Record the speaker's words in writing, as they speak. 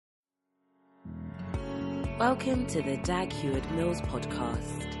Welcome to the Dag Heward-Mills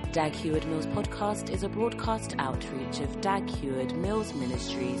podcast. Dag Heward-Mills podcast is a broadcast outreach of Dag Heward-Mills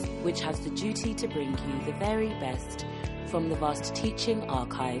Ministries, which has the duty to bring you the very best from the vast teaching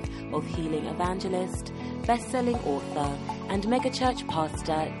archive of healing evangelist, best-selling author, and megachurch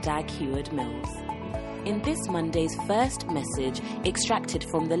pastor Dag Heward-Mills. In this Monday's first message, extracted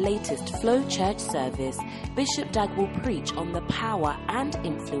from the latest Flow Church service, Bishop Dag will preach on the power and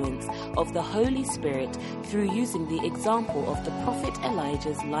influence of the Holy Spirit through using the example of the prophet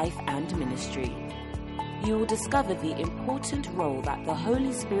Elijah's life and ministry. You will discover the important role that the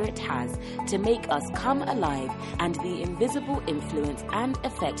Holy Spirit has to make us come alive and the invisible influence and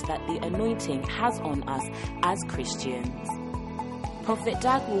effect that the anointing has on us as Christians. Prophet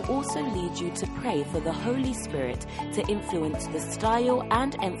Dag will also lead you to pray for the Holy Spirit to influence the style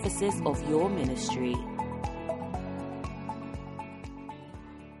and emphasis of your ministry.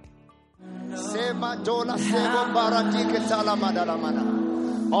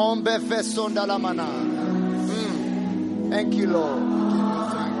 Thank you, Lord.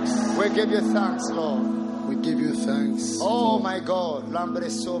 We give you thanks, Lord. We give you thanks. Oh my God.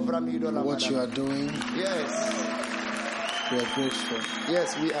 What you are doing. Yes. We are grateful.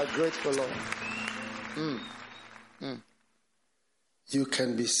 Yes, we are grateful, Lord. You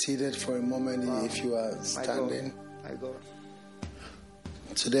can be seated for a moment if you are standing. My God.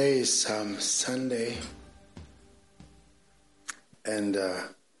 Today is Sunday, and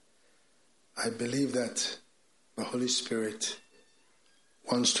I believe that the Holy Spirit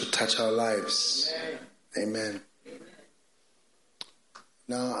wants to touch our lives. Amen.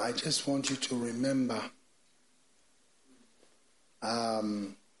 Now, I just want you to remember,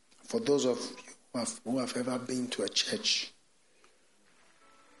 for those of you who have ever been to a church,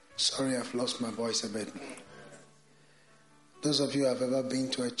 sorry, I've lost my voice a bit. Those of you who have ever been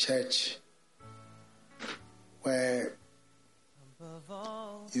to a church where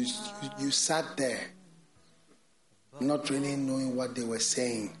you sat there not really knowing what they were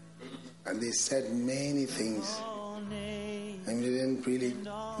saying, and they said many things, and you didn't really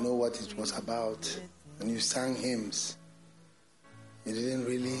know what it was about, and you sang hymns. You didn't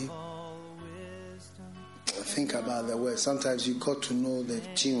really think about the words. Sometimes you got to know the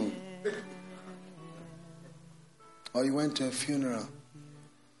tune. Or you went to a funeral.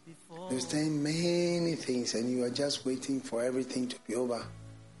 They were saying many things and you are just waiting for everything to be over.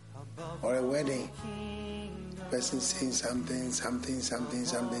 Or a wedding. The person saying something.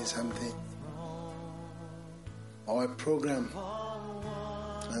 Or a program.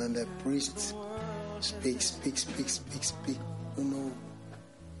 And then the priest speaks. You know,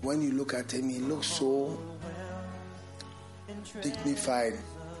 when you look at him, he looks so dignified,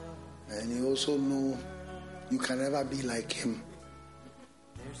 and you also know you can never be like him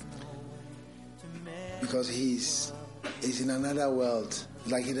because he's in another world.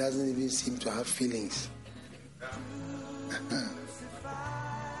 Like he doesn't even seem to have feelings.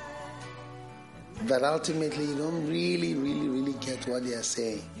 But ultimately, you don't really get what they are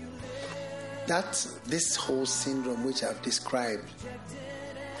saying. This whole syndrome which I've described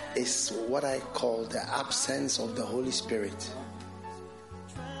is what I call the absence of the Holy Spirit.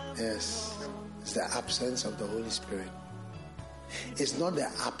 Yes, it's the absence of the Holy Spirit. It's not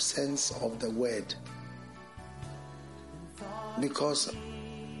the absence of the word. Because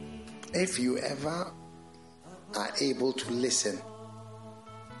if you ever are able to listen,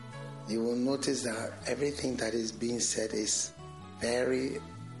 you will notice that everything that is being said is very,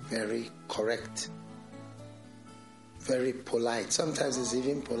 very correct, very polite. Sometimes it's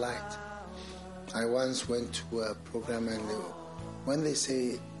even polite. I once went to a program, and when they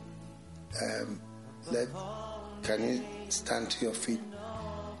say, can you stand to your feet?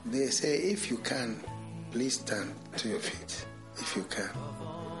 They say, if you can, please stand to your feet, if you can.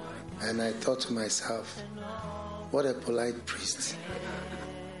 And I thought to myself, what a polite priest.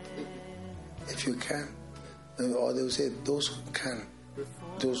 If you can. Or they will say, those who can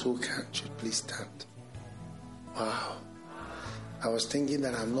should please stand. Wow. I was thinking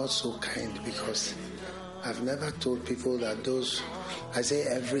that I'm not so kind because I've never told people that those, I say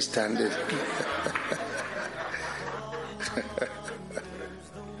every standard.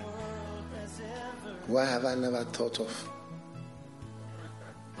 Why have I never thought of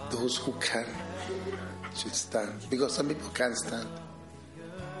those who can should stand? Because some people can't stand.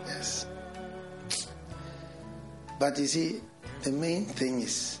 Yes. But you see, the main thing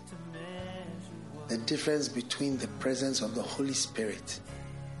is the difference between the presence of the Holy Spirit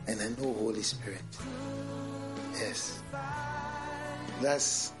and a no Holy Spirit. Yes.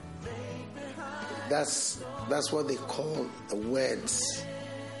 That's what they call the words.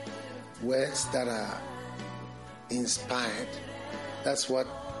 Words that are inspired. That's what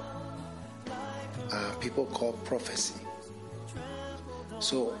people call prophecy.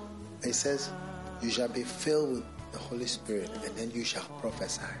 So it says, you shall be filled with the Holy Spirit, and then you shall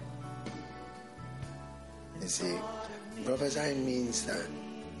prophesy. You see, prophesy means that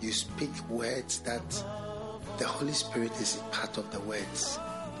you speak words that the Holy Spirit is part of the words.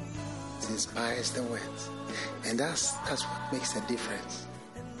 It inspires the words. And that's what makes the difference.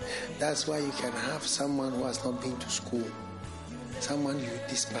 That's why you can have someone who has not been to school, someone you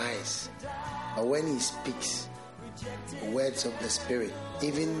despise, but when he speaks words of the Spirit,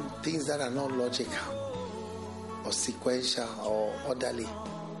 even things that are not logical or sequential or orderly,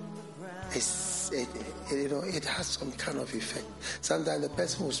 it has some kind of effect. Sometimes the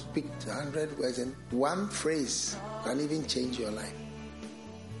person will speak 100 words and one phrase can even change your life.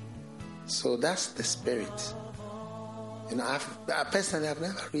 So that's the Spirit. Personally, I've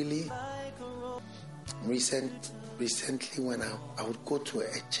never really recently when I would go to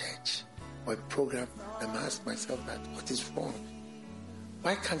a church or a program and ask myself that, what is wrong?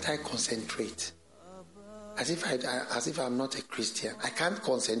 Why can't I concentrate? As if I'm not a Christian. I can't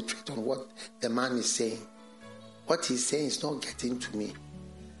concentrate on what the man is saying. What he's saying is not getting to me.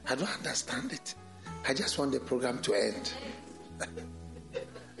 I don't understand it. I just want the program to end.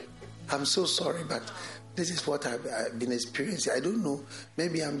 I'm so sorry, but this is what I've been experiencing. I don't know.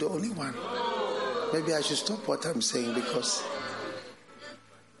 Maybe I'm the only one. Maybe I should stop what I'm saying because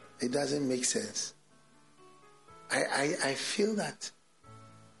it doesn't make sense. I feel that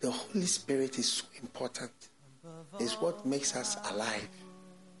the Holy Spirit is so important. It's what makes us alive.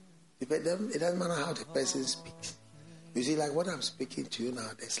 It doesn't matter how the person speaks. You see, like what I'm speaking to you now,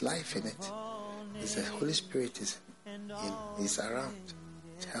 there's life in it. It's the Holy Spirit is around.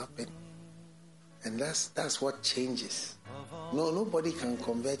 It's helping. And that's what changes. Nobody can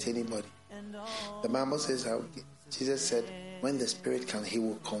convert anybody. The Bible says how Jesus said, when the Spirit comes, He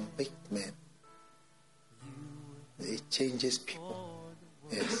will convict men. It changes people.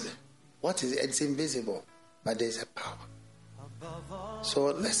 Yes. It's invisible, but there's a power. So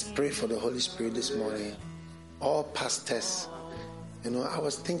let's pray for the Holy Spirit this morning. All pastors. I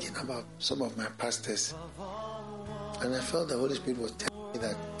was thinking about some of my pastors, and I felt the Holy Spirit was telling me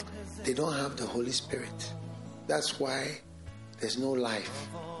that they don't have the Holy Spirit. That's why there's no life.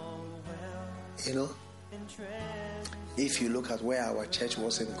 If you look at where our church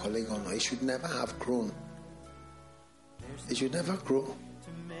was in Kolegon, it should never have grown. It should never grow.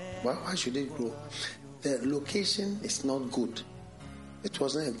 Why should it grow? The location is not good. It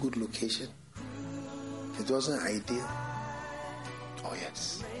wasn't a good location. It wasn't ideal. Oh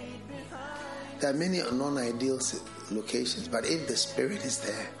yes. There are many non-ideal locations, but if the Spirit is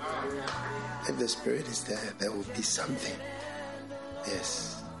there, there will be something.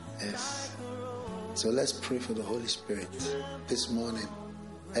 Yes. So let's pray for the Holy Spirit this morning.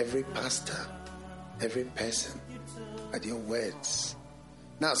 Every pastor, every person, at your words.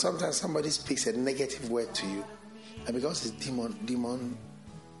 Now, sometimes somebody speaks a negative word to you, and because it's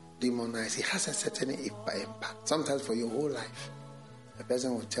demonized, it has a certain impact. Sometimes for your whole life, a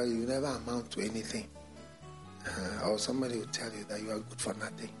person will tell you never amount to anything, or somebody will tell you that you are good for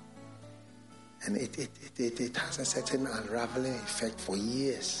nothing, and it has a certain unraveling effect for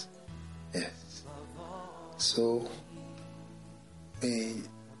years. Yes. So may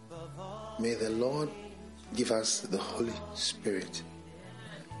the Lord give us the Holy Spirit.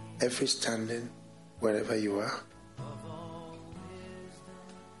 Every standing, wherever you are.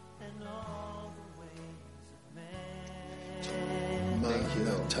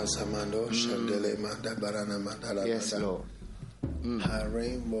 Yes, Lord.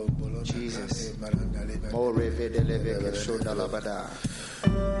 Jesus.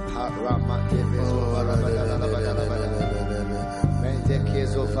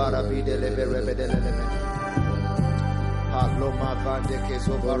 Loma vande che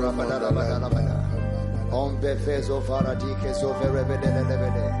sovra badala on bevezo varadi che sovra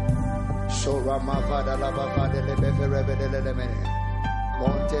bedele shora mavada la bavade le bevere bedele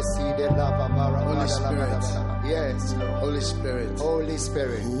monte si de la bavara badala. Yes, Holy Spirit. Holy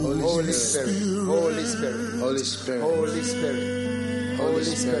Spirit. Holy Spirit. Holy Spirit. Holy Spirit. Holy Spirit. Holy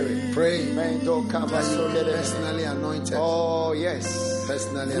Spirit. Pray. Personally anointed. Oh yes.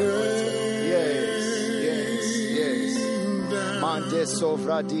 Personally anointed. Yes. Mande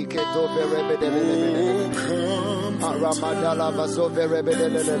sovra di che dove rebedele Ramadala vasove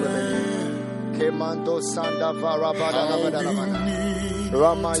rebedele che mando sanda varabada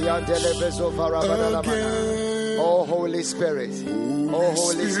Ramaya dele vesova rabada. Oh Holy Spirit. Oh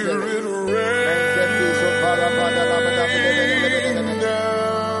Holy Spirit.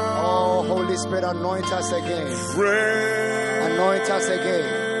 Oh Holy Spirit. Spirit, anoint us again. Anoint us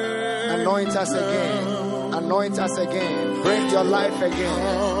again. Anoint us again. Anoint us again. Bring your life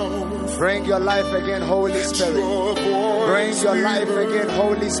again. Bring your life again, Holy Spirit. Bring your life again,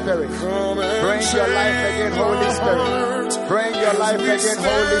 Holy Spirit. Bring your life again, Holy Spirit. Bring your life again,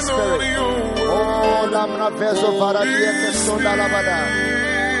 Holy Spirit. Oh, Lamna Vezo Varadia Kesonda Labada.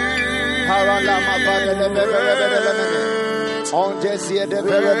 Paralama Vada on Desia de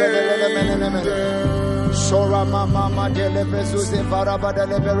Berebele. Shora Mama de Lebezus in Varabada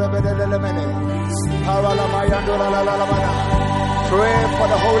Leberebele. Pray for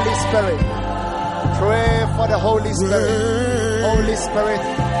the Holy Spirit. Pray for the Holy Spirit. Holy Spirit,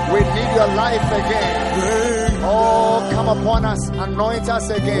 we need your life again. Oh, come upon us. Anoint us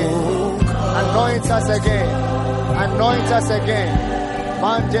again. Anoint us again. Anoint us again.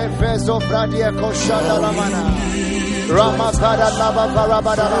 Mande Vezo Bradia Koshada Lamana. Ramakada Lava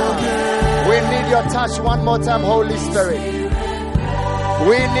Barabada. We need your touch one more time, Holy Spirit.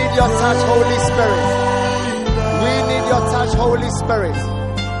 We need your touch, Holy Spirit. We need your touch, Holy Spirit.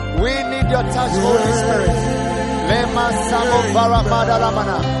 We need your touch, Holy Spirit. Lema Samo Baramada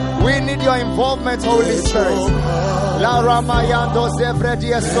Ramana. We need your involvement, Holy Spirit. La Ramayando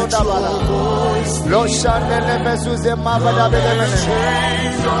Zevredia Sodabala. Lo Shandele Mesuze Mavada Belemene.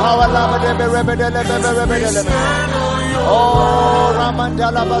 Hawalama de Berebede. Oh,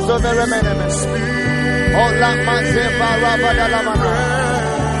 Ramandala Bazoveremene. Oh, Lamanze Barabada Lamana.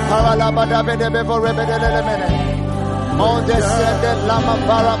 Hawalabada Bedebo Rebede. On the sended Lama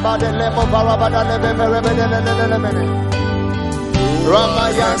Barabada Lemo Barabada Leberebede.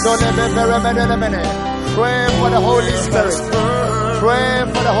 Ramayando Leberebede. Pray for the Holy Spirit. Pray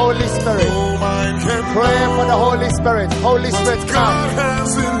for the Holy Spirit. Pray for the Holy Spirit. Holy Spirit, come.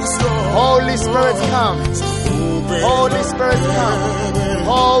 Holy Spirit, come. Holy Spirit, come.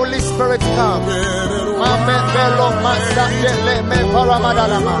 Holy Spirit, come.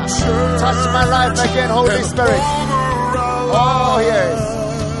 Touch my life again, Holy Spirit. Oh,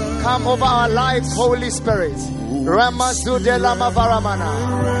 yes. Come over our lives, Holy Spirit. Ramazude Lama Varamana.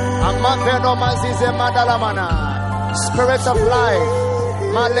 Amaveno Mazize Madalamana. Spirit of life.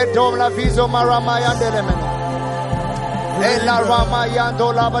 Maledom la Vizo Maramayandelemene. Ela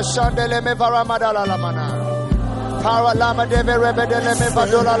Ramayando Lava Shandeleme Varamadala Lamana. Paralama Deve Rebedeleme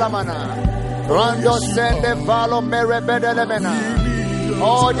Vadola Lamana. Rando Sende Valo Merebedelemena.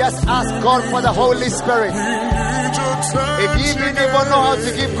 Oh, just ask God for the Holy Spirit. If you didn't even know how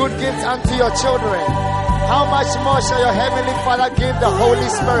to give good gifts unto your children, how much more shall your Heavenly Father give the Holy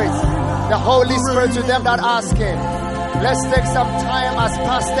Spirit? The Holy Spirit to them that ask Him. Let's take some time as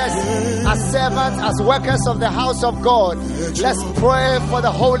pastors, as servants, as workers of the house of God. Let's pray for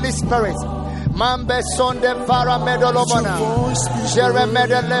the Holy Spirit. Mambe sonde vara medolomona.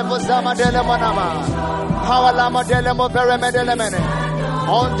 Jeremede levo zama delemonama. Hawalama delemo vere medelemene.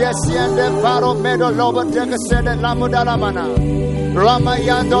 On desciende varo medolobo degesede lamudalamana.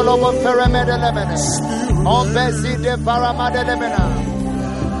 Ramayando lobo vere medelemene. On bezi de vara madelemena.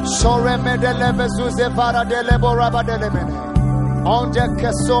 Shore medeleve zuze vara delebo rabadelemene. On de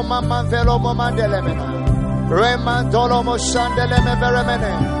kesoma manvelo momandelemena. Remandolomo shandeleme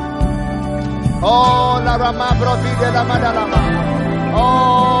veremene. Oh, la Rama Provide la Madalama.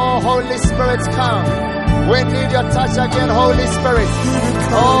 Oh, Holy Spirit, come. We need your touch again, Holy Spirit.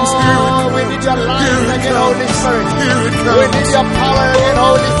 Oh, we need your life again, Holy Spirit. We need your power again,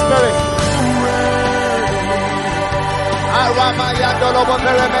 Holy Spirit.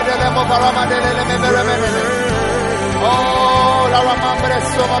 Oh, la Rama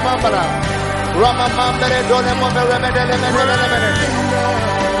Soma Mambara. Rama Mambere Dolemo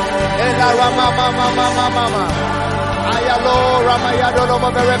Ela Rama Mama. Ayalo Ramayado Lomo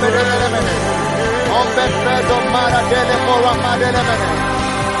Berebele. On Bedo Mara Dele Morama Delemene.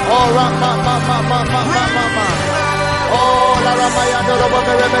 Oh Rama Mama. Oh La Ramayado Lomo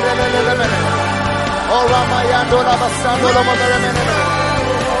Berebele. Oh Ramayado Labasando Lomo Berebele.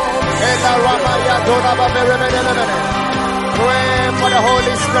 Ela Ramayado Laba Berebele. Pray for the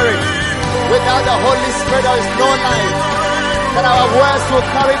Holy Spirit. Without the Holy Spirit there is no life. That our words will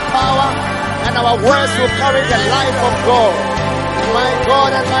carry power and our words will carry the life of God. My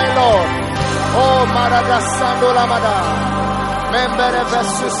God and my Lord. Oh, Marada Sandola Mada. Membere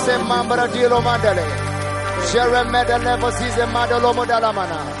Vesuse Mambra Dilo Mandele. Jeremede Levosize Madalomo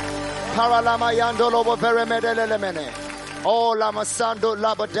Dalamana. Paralama Yandolobo Veremede. Oh, Lama Sando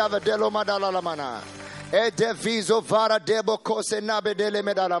Laba Dava Delo Madalamana. Ede Viso Vara Debo Kose Nabe Dele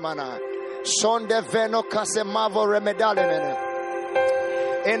Medalamana. Shonde Veno Kasemavo Remedalemene.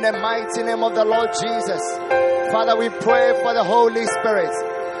 In the mighty name of the Lord Jesus, Father, we pray for the Holy Spirit.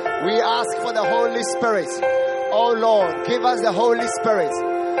 We ask for the Holy Spirit. Oh Lord, give us the Holy Spirit.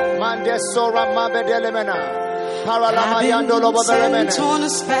 Mande sora mabedelemena. I've been sent on a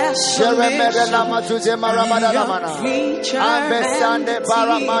special mission to be a preacher and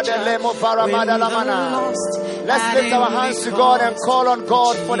Let's lift our hands to God and call on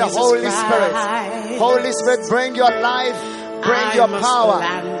God for the Holy Spirit. Holy Spirit, bring your life, bring your power.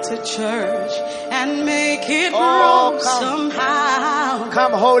 To church and make it grow somehow.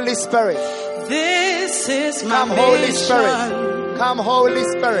 Come, Holy Spirit. This is my Come, Holy Spirit. Come, Holy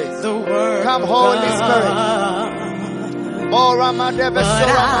Spirit. The word come, Holy Spirit. Oh,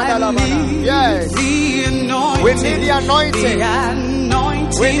 yes. We need the anointing.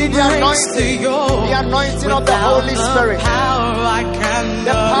 We need the anointing. The anointing of the Holy Spirit.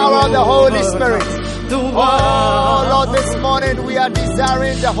 The power of the Holy Spirit. Oh, Lord, this morning we are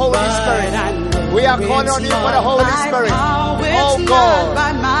desiring the Holy Spirit. We are calling on you for the Holy Spirit. Oh, God.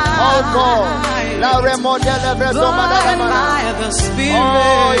 Oh, God.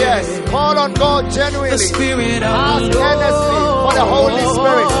 Oh, yes. Call on God genuinely. Ask earnestly for the Holy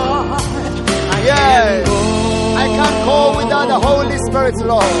Spirit. Yes. I can't call without the Holy Spirit,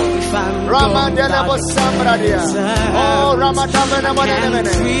 Lord. Ramadelebo Samradia. Oh,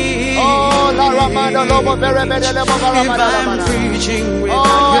 Ramadamenemone. Oh, La Ramada Lobo Berebedelebo Baramadamana. Oh,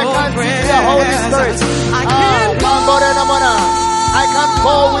 I can't see the Holy Spirit. I can't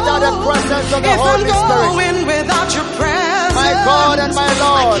call without the presence of the Holy Spirit. My God and my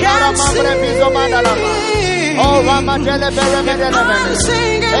Lord. Oh, Ramadele Berebedelemene.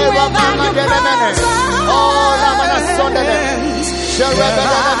 Oh, Ramadele. Oh, Ramana Sondelem.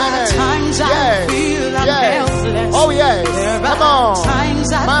 Yes. Yes. Oh, yes. Come on.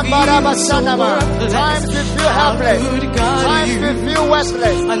 Times we feel helpless. Times we feel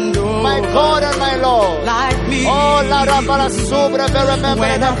worthless. My God and my Lord. Oh, La Ramana Sobra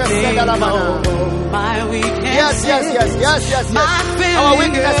Yes. Our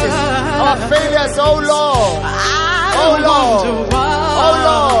weaknesses, our failures, oh Lord. Oh Lord. Oh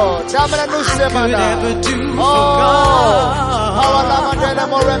Lord.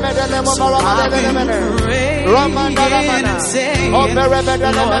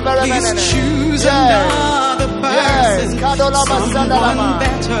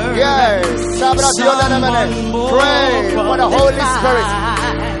 Pray for the Holy Spirit.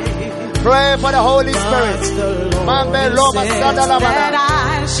 Pray for the Holy Spirit.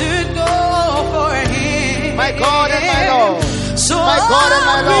 My God and my Lord. My God and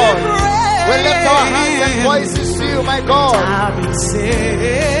my Lord. We lift our hands and voices to you, my God.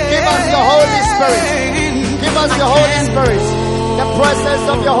 Give us the Holy Spirit. Give us the Holy Spirit. The presence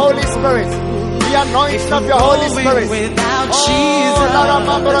of your Holy Spirit. The anointing of your Holy Spirit.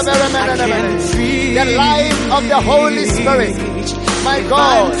 The life of the Holy Spirit. My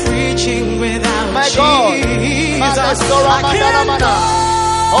God. My God.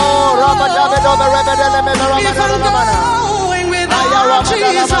 Oh, Rabadabedo, my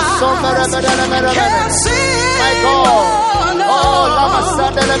God. Oh,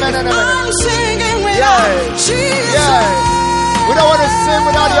 yes. We don't want to sing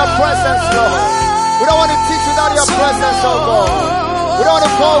without your presence, Lord. We don't want to teach without your presence, oh God. We don't want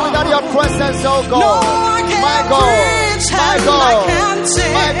to go without your presence, oh God. My God. My God.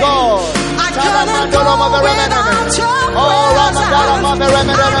 My God.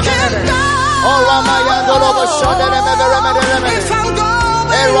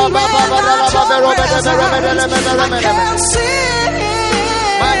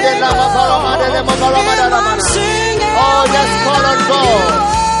 Oh, just call on God.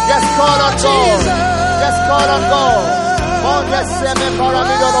 Just call on God. Just call on God. Oh, just say me on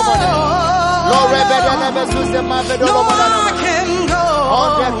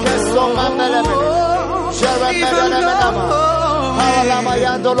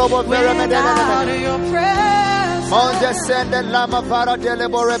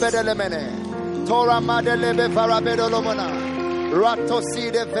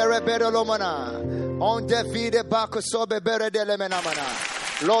the vide bako sobe bere dele menamana.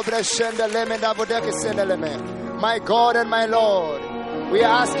 Lobre shende lemenda bodeke sendeleme. My God and my Lord, we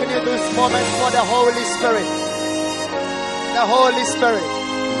are asking you this moment for the Holy Spirit. The Holy Spirit.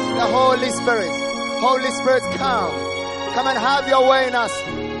 The Holy Spirit. Holy Spirit, come. Come and have your way in us.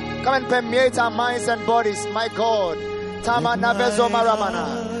 Come and permeate our minds and bodies, my God. Tama nabezo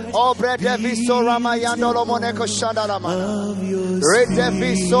maramana. Oh, brede viso ramayandolo moneko shandalamana. Rete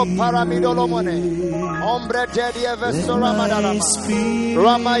viso paramidolo mone. Ombre dedi veso ramadalama.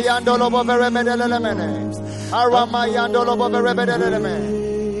 Ramayandolo boverebedelemene. Aramayandolo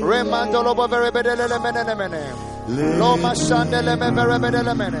boverebedelemene. Remandolo boverebedelemene. Loma shandele me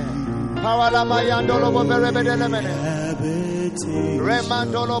verebedele mene. Paralama yandolo bo verebedele mene.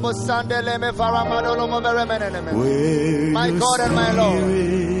 Remandolo bo sandele me faramadolo mo verebedele mene. My God and my Lord.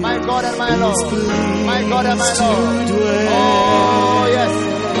 My God and my Lord. My God and my Lord. Oh yes.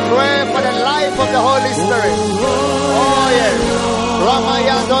 Pray for the life of the Holy Spirit. Oh yes.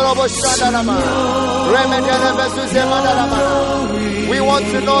 Ramayandolo bo shandarama. Remedele besuze mandarama. We want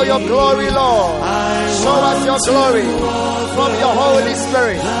to know your glory, Lord. Show us your glory from your Holy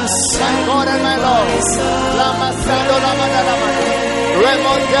Spirit. My God and my Lord. Lama sando lama dalama.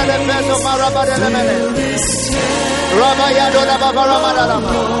 Remondele beso marabadele mene. Ramayando lama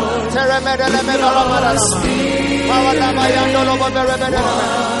baramadalama. Teremedele me baramadalama. Paralamayando lama berebedele mene.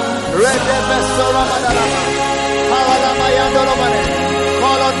 Rede beso ramadalama. Paralamayando lama mene.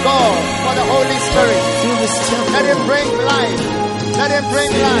 Call on God for the Holy Spirit. Let him bring life. Let him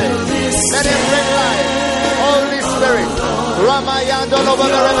bring life. Let him bring life. Holy Spirit. Ramayando lobo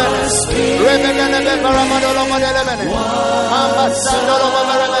veremene. Rebebele beramado lobo delemene. Ambasando lobo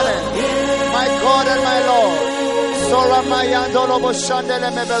veremene. My God and my Lord. So Ramayando lobo shandele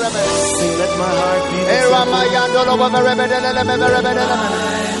me veremene. Let my heart be the Ramayando lobo verebedele me verebedele.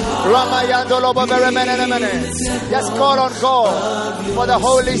 Ramayando lobo veremene. Just call on God for the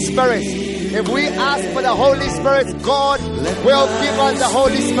Holy Spirit. If we ask for the Holy Spirit, God will give us the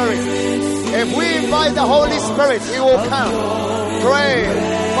Holy Spirit. If we invite the Holy Spirit, He will come. Pray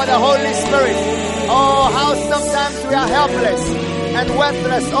for the Holy Spirit. Oh, how sometimes we are helpless and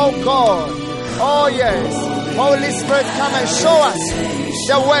worthless. Oh God. Oh yes. Holy Spirit, come and show us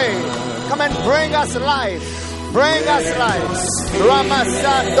the way. Come and bring us life. Bring us life.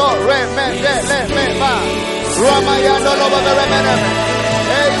 Ramasando remendele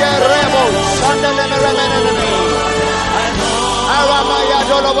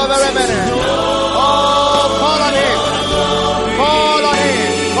Ramayando lobo veremene. Oh, call on him. Call on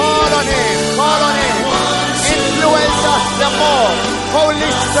him. Call on him. Call on him. Influence us the more.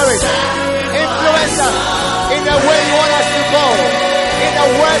 Holy Spirit. Influence us in the way you want us to go. In the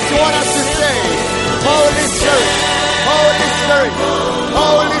words you want us to say. Holy Spirit. Holy Spirit.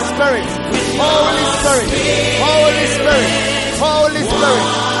 Holy Spirit. Holy Spirit. Holy Spirit. Holy Spirit,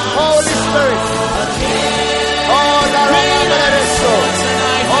 Holy Spirit. Oh, la Ramabereso.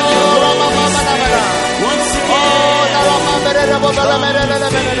 Oh, Ramamamamamara. Oh, la Ramabereso.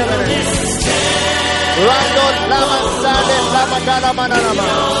 Rando Lama Sade Lama Dala Manama.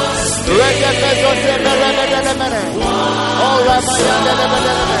 Rede Peso Seberebelemene. Oh, Ramayanda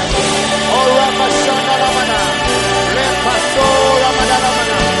Lebeleme. Oh, Ramashanda Lamana. Repaso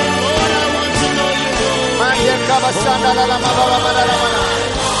Ramadanamana.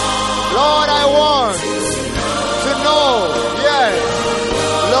 Lord, I want to know, yes,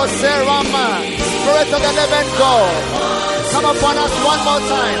 Lord, say Rama, Spirit of the living God, come upon us one more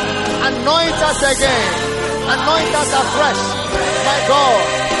time, anoint us again, anoint us afresh, my God.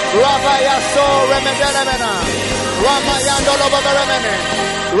 Rabaya so remedelemena, Ramayando lobaveremene,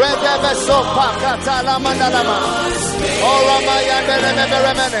 Redebeso pakata la mandalama, O Ramayande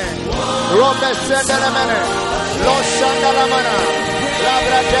remeberemene, Robesendelemene, Loshandalamana,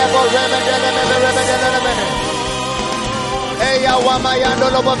 Labra debo remedelemene, Eya wamayando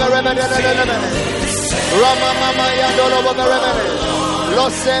lobaveremene, Ramamamayando lobaveremene,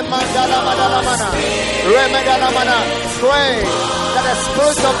 Lose mandalamadamana, Remedalamana. Pray that the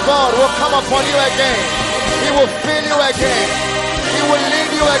Spirit of God will come upon you again. He will fill you again. He will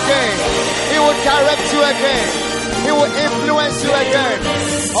lead you again. He will direct you again. He will influence you again.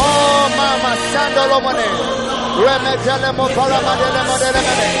 Oh, Mama Sandolomone. Remedelemo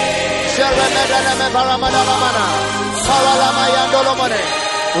Paramadelemodelemene. Sheremedeleme Paramadalamana. Paralamayandolomone.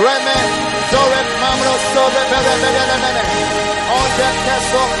 Reme Dore Mamro Sobe Beremedelemene. On the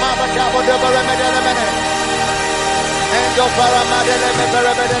Keso Mabacabo de Beremedelemene. Endo Paramadelemen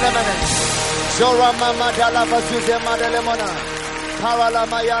Beremedelemene. Jora Mama Dala Basuze Madelemona.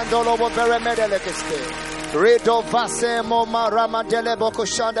 Paralamayandolo Beremedelekiste. Redo Vase Moma Ramadele Boko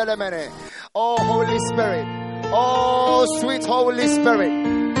Shandelemene. Oh, Holy Spirit. Oh, sweet Holy Spirit.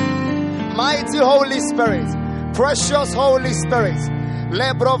 Mighty Holy Spirit. Precious Holy Spirit.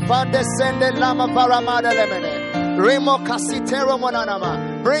 Lebro Vande Sende Lama Paramadelemene. Remo Casitero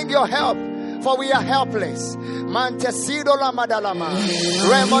Monanama. Bring your help, for we are helpless. Mantesido Lama Dalama.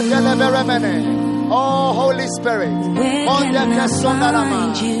 Remo Deleberemene. Oh, Holy Spirit. Where can I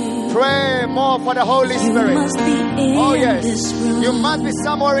find you? Pray more for the Holy Spirit. Oh yes. You must be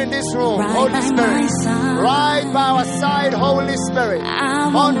somewhere in this room. Holy Spirit. Right by our side, Holy Spirit.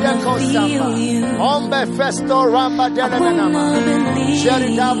 On the Kosamba. On the Festo Ramba Delemenama.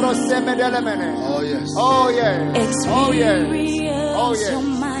 Sheridabro Seme Delemene. Oh yes. Oh yes. Oh yes. Oh yes.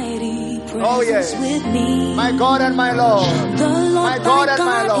 Oh yes. My God and my Lord. My God and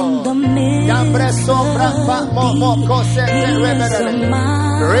my Lord. Yambre sombra mo kose rebedele.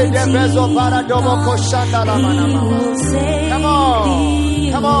 Rede bezo para dobo koshanda la manama. Come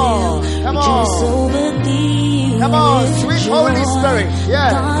on. Come on. Come on. Come on, sweet Holy Spirit.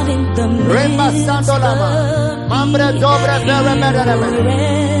 Yeah. Remba sandolama. Mambre dobre vere medele.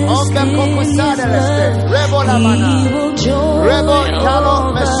 Ombe kokusade leste. Rebo la mana. Rebo kalo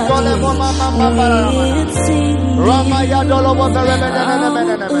meskole mo mama para la mana. Rama ya dolo mo vere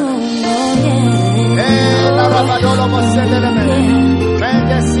medele. Eh la rama dolo mo sedele medele.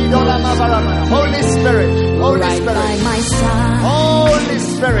 Bendecido la mavara mana. Holy Spirit. Holy Spirit. Holy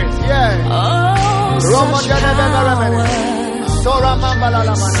Spirit. Yeah. Such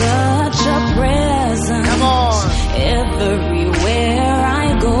a presence. Come on. Everywhere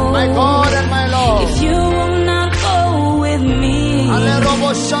I go. My God and my Lord. If you will not go with me, I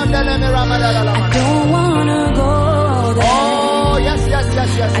don't wanna go there. Oh yes. I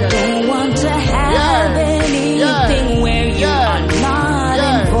don't want to have anything where you are not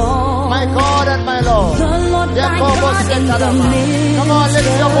involved. My God and my Lord. The Lord my God in the midst. Come on,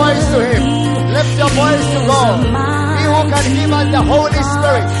 lift your voice to Him. Lift your voice to God. He who can give us the Holy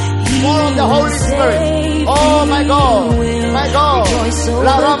Spirit. More of the Holy Spirit. Oh my God. My God.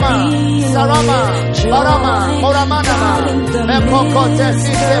 La Rama. Sarama. Barama. Moramanama. Mepokote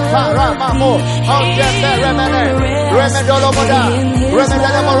Sise Paramamo. Onde Remene. Remedolomoda.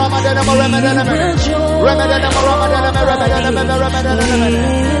 Remedele Moramadele Moremedele. Remedele Moramadele Remedele.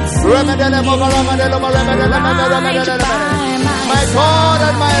 Remedele Moramadele Moremedele. My God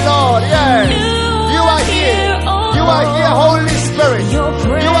and my Lord. Yes. You are here. You are here, Holy Spirit. You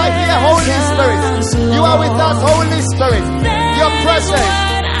are here, Holy Spirit. You are with us, Holy Spirit. Your presence.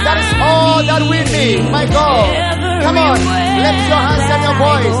 That is all that we need, my God. Come on, lift your hands and your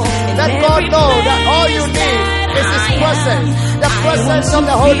voice. Let God know that all you need is His presence. The presence of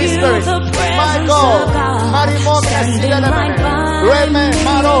the Holy Spirit. My God. Marimom Esidelemene. Reme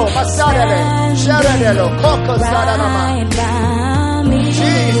Maro Masadele. Sheredelo. Koko Sadalama.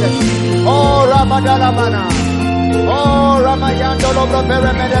 Jesus. Oh, Ramadalamana. Oh, Ramayando Lobro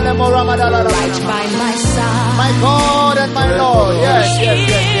Peremedele Moramadala. Right by my side. My God and my Lord. Yes.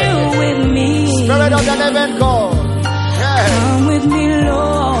 With me. Spirit of the living God. Yes. Come with me,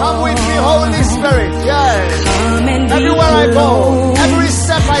 Lord. Come with me, Holy Spirit. Yes. Everywhere I go, every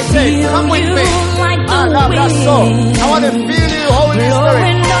step I take, come with me. I love that soul. I want to feel you, Holy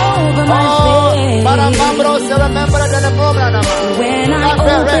Spirit. Oh, but I'm remember the program. When I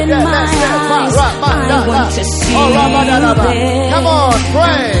open my eyes, I want to see you. Come on,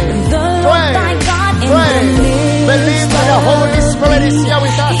 pray. Believe that the Holy Spirit is here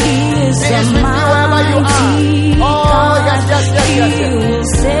with us. He is with you wherever you are. Oh, yes.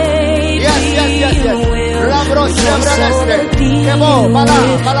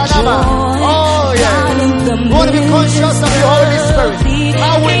 Oh, yeah. We want to be conscious of the Holy Spirit.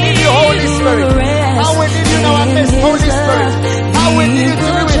 How we need you, Holy Spirit. How we need you in our midst, Holy Spirit. How we need you to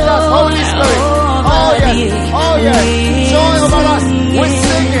be with us, Holy Spirit. Oh, yes. Joy over us. We're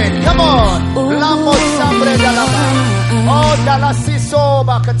singing. Come on. Lamo Sambre Dalama. Oh, Dalasiso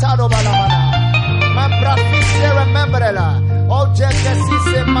Bakatado Balamana. Mamprafise rememberela. Oh,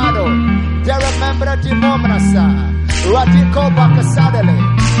 Jekesi Mado. They remember the Momrasa. Ratiko Bakasadele.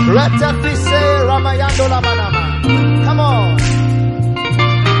 Retafise Ramayando Lamanama. Come on.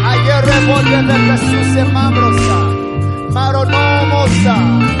 Ayere Bote Besuse Mambrosa. Maronomosa.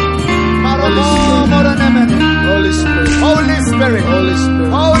 Holy Spirit. Holy Spirit.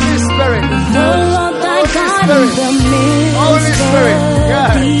 Holy Spirit. Holy Spirit. Holy Spirit.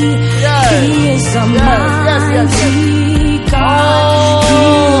 Yes. He is a mighty God. He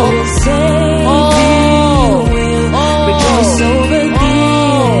will save you. Rejoice over thee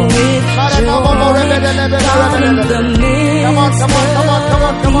with joy. God in the midst.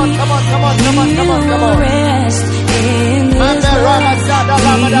 Come on. Rest in His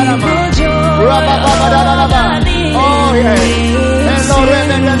love. Oh, yes.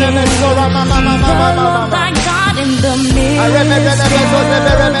 Thy God in the midst.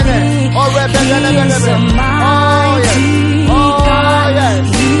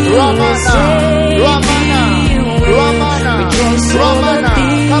 Ramana.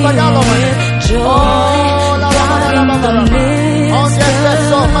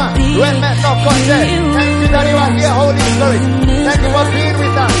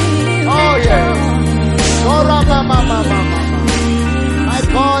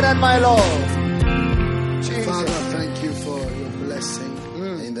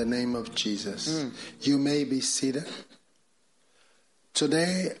 of Jesus. You may be seated.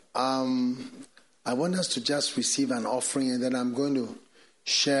 Today, I want us to just receive an offering, and then I'm going to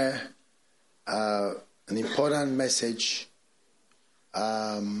share an important message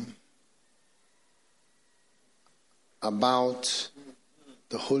about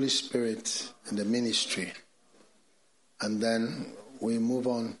the Holy Spirit and the ministry. And then we move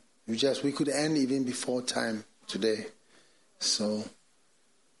on. We could end even before time today. So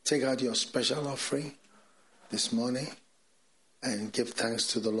take out your special offering this morning and give thanks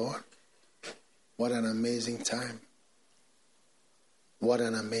to the Lord. What an amazing time. What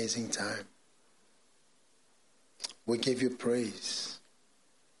an amazing time. We give you praise.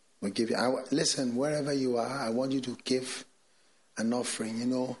 We give you. Listen, wherever you are, I want you to give an offering. You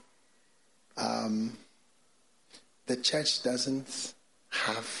know, the church doesn't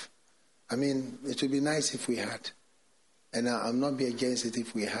have. I mean, it would be nice if we had, and I'll not be against it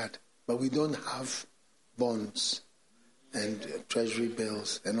if we had, but we don't have bonds and treasury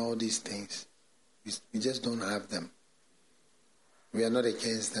bills and all these things. We just don't have them. We are not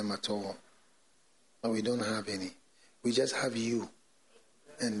against them at all, but we don't have any. We just have you,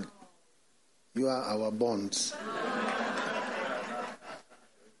 and you are our bonds.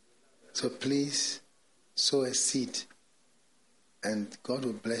 So please sow a seed, and God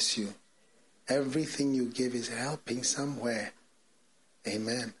will bless you. Everything you give is helping somewhere.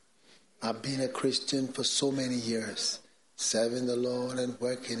 Amen. I've been a Christian for so many years, serving the Lord and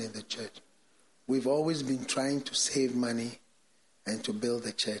working in the church. We've always been trying to save money and to build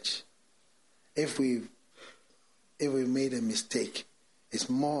the church. If we made a mistake, it's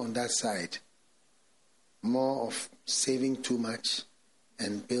more on that side. More of saving too much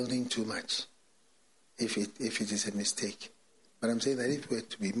and building too much. If it is a mistake. But I'm saying that if we were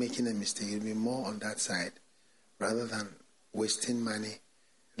to be making a mistake, it would be more on that side rather than wasting money,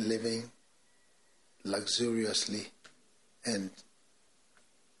 living luxuriously and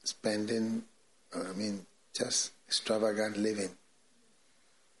spending, just extravagant living.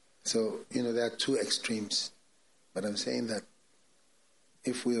 So, there are two extremes. But I'm saying that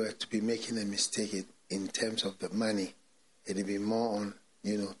if we were to be making a mistake in terms of the money, it would be more on,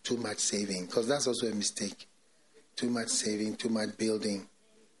 too much saving. Because that's also a mistake. Too much saving, too much building,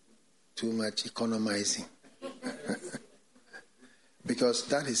 too much economizing. Because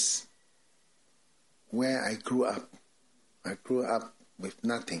that is where I grew up. I grew up with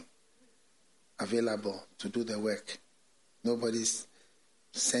nothing available to do the work. Nobody's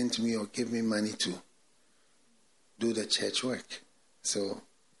sent me or gave me money to do the church work. So,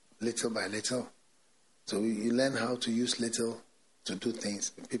 little by little. So you learn how to use little to do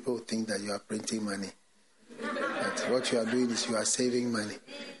things. People think that you are printing money. But what you are doing is you are saving money.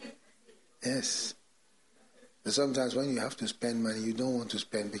 Yes. But sometimes when you have to spend money, you don't want to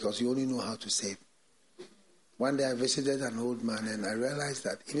spend because you only know how to save. One day I visited an old man and I realized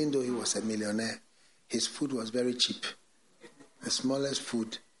that even though he was a millionaire, his food was very cheap. The smallest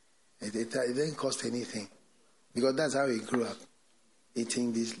food. It didn't cost anything. Because that's how he grew up.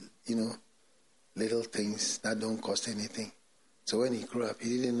 Eating these, little things that don't cost anything. So when he grew up,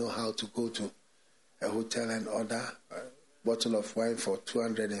 he didn't know how to go to a hotel and order a bottle of wine for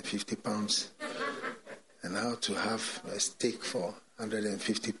 250 pounds. And how to have a steak for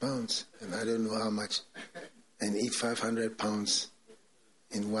 150 pounds. And I don't know how much. And eat 500 pounds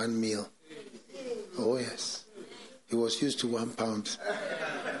in one meal. Oh, yes. He was used to 1 pound.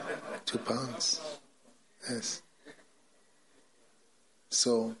 2 pounds. Yes.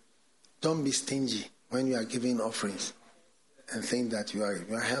 So, don't be stingy when you are giving offerings and think that you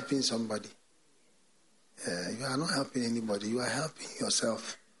are helping somebody. You are not helping anybody. You are helping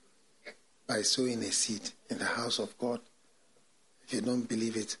yourself by sowing a seed in the house of God. If you don't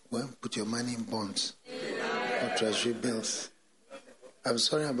believe it, well, put your money in bonds or treasury bills. I'm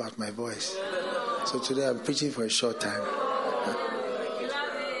sorry about my voice. So today I'm preaching for a short time.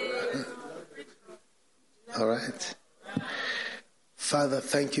 All right. Father,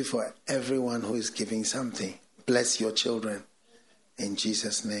 thank you for everyone who is giving something. Bless your children. In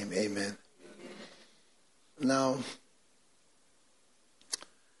Jesus' name, amen. Now,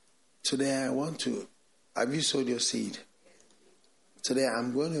 today have you sowed your seed? Today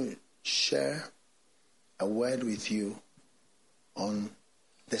I'm going to share a word with you on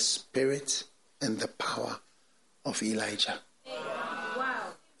the spirit and the power of Elijah.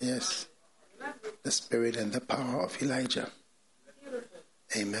 Wow. Yes. The spirit and the power of Elijah.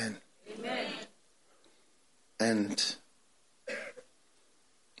 Amen. Amen. And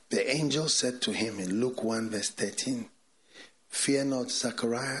the angel said to him in Luke 1 verse 13, "Fear not,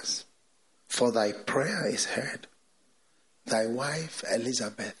 Zacharias, for thy prayer is heard. Thy wife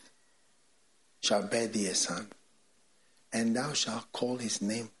Elizabeth shall bear thee a son, and thou shalt call his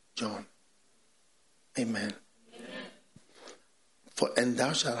name John. Amen. And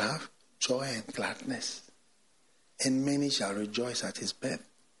thou shalt have joy and gladness, and many shall rejoice at his birth.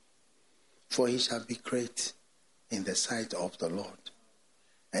 For he shall be great in the sight of the Lord,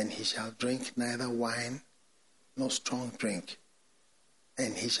 and he shall drink neither wine nor strong drink,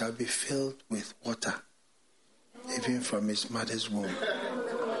 and he shall be filled with water, even from his mother's womb.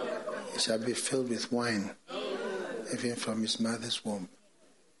 He shall be filled with wine, even from his mother's womb.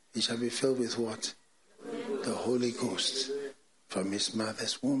 He shall be filled with what? The Holy Ghost from his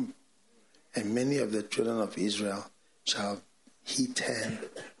mother's womb. And many of the children of Israel shall he turn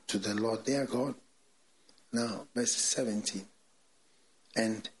to the Lord their God. Now, verse 17.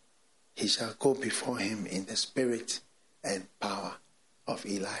 And he shall go before him in the spirit and power of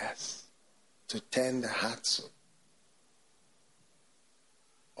Elias, to turn the hearts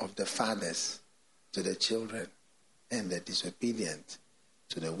of the fathers to the children, and the disobedient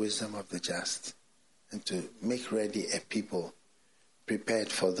to the wisdom of the just, and to make ready a people prepared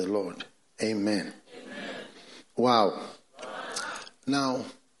for the Lord. Amen. Amen. Wow. Now,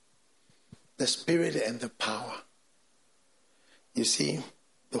 the Spirit and the power. You see,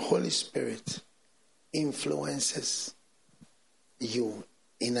 the Holy Spirit influences you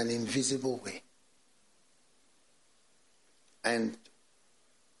in an invisible way. And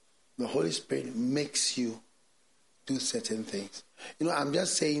the Holy Spirit makes you do certain things. You know, I'm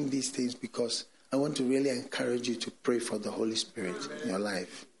just saying these things because I want to really encourage you to pray for the Holy Spirit in your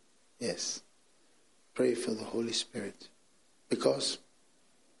life. Yes. Pray for the Holy Spirit. Because,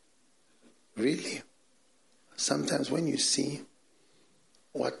 really, sometimes when you see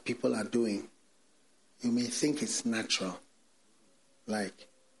what people are doing, you may think it's natural. Like,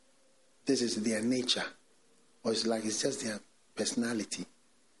 this is their nature. Or it's like it's just their personality.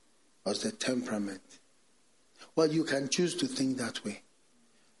 Or it's their temperament. Well, you can choose to think that way.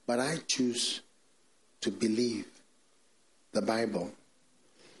 But I choose to believe the Bible.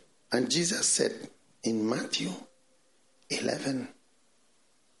 And Jesus said in Matthew 11,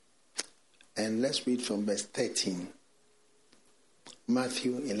 and let's read from verse 13.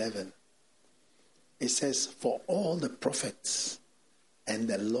 Matthew 11. It says, for all the prophets and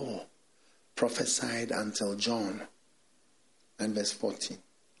the law prophesied until John. And verse 14.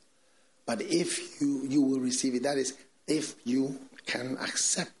 But if you will receive it, that is, if you can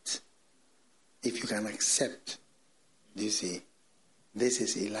accept, do you see, this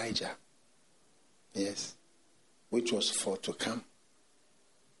is Elijah. Yes. Which was for to come.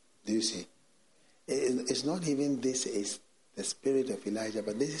 Do you see? It's not even this is the spirit of Elijah,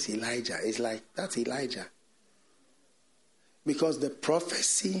 but this is Elijah. It's like, that's Elijah. Because the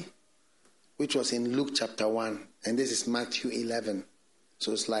prophecy, which was in Luke chapter 1, and this is Matthew 11.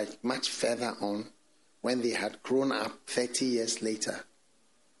 So it's like much further on, when they had grown up 30 years later.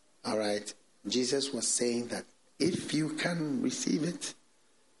 All right. Jesus was saying that if you can receive it,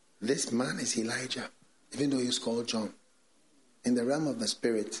 this man is Elijah, even though he's called John. In the realm of the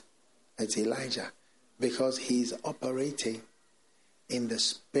spirit, it's Elijah, because he's operating in the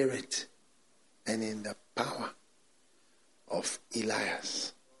spirit and in the power of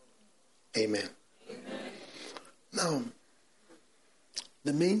Elias. Amen. Amen. Now,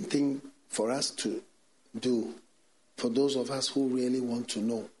 the main thing for us to do, for those of us who really want to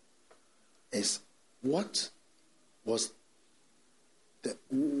know, is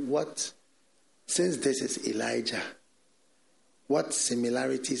since this is Elijah, what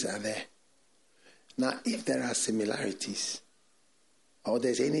similarities are there? Now, if there are similarities, or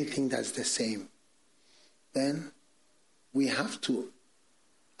there's anything that's the same, then we have to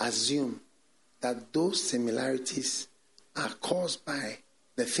assume that those similarities are caused by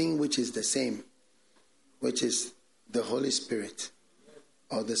the thing which is the same, which is the Holy Spirit.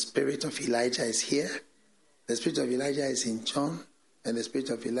 Or the spirit of Elijah is here, the spirit of Elijah is in John, and the spirit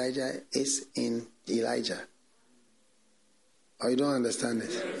of Elijah is in Elijah. Or you don't understand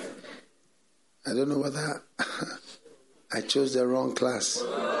it? I don't know whether I chose the wrong class.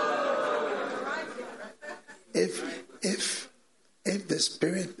 If the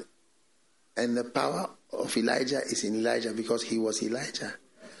spirit and the power of Elijah is in Elijah, because he was Elijah,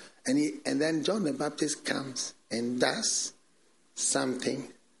 and then John the Baptist comes and does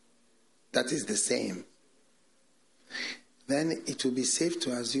something that is the same, then it will be safe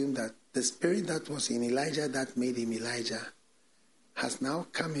to assume that the spirit that was in Elijah that made him Elijah has now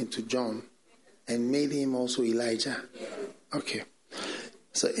come into John and made him also Elijah. Okay.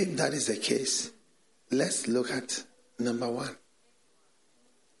 So if that is the case, let's look at number one.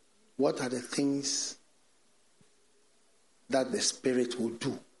 What are the things that the Spirit will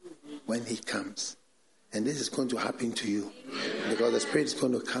do when he comes. And this is going to happen to you because the Spirit is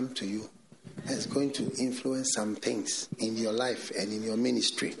going to come to you and it's going to influence some things in your life and in your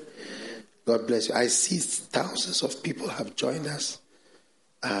ministry. God bless you. I see thousands of people have joined us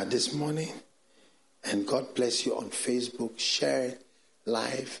this morning. And God bless you on Facebook. Share it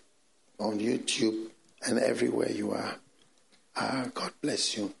live on YouTube and everywhere you are. God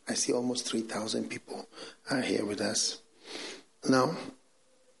bless you. I see almost 3,000 people are here with us. Now,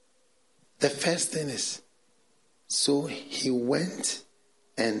 the first thing is, so he went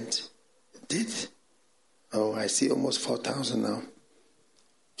and did. Oh, I see almost 4,000 now.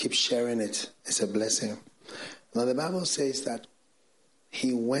 Keep sharing it. It's a blessing. Now, the Bible says that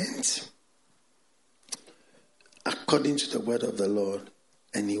he went according to the word of the Lord,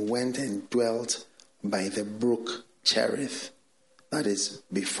 and he went and dwelt by the brook Cherith, that is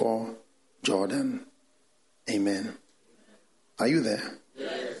before Jordan. Amen. Are you there?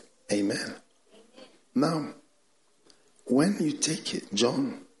 Yes. Amen. Now, when you take it,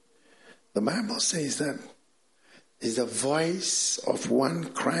 John, the Bible says that it's the voice of one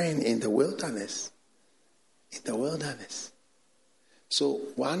crying in the wilderness. In the wilderness. So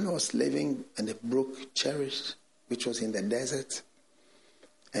one was living in the brook Cherith, which was in the desert.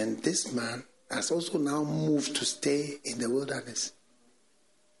 And this man has also now moved to stay in the wilderness.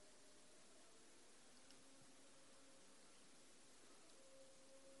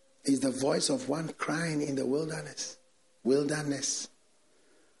 It's the voice of one crying in the wilderness. Wilderness.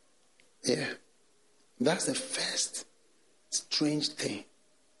 Yeah. That's the first strange thing.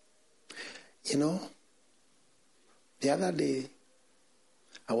 You know, the other day,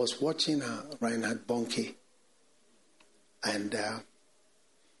 I was watching Reinhard Bonnke. And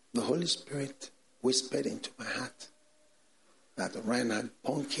the Holy Spirit whispered into my heart that Reinhard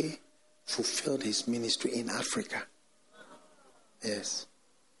Bonnke fulfilled his ministry in Africa. Yes.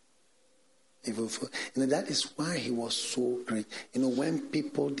 That is why he was so great. When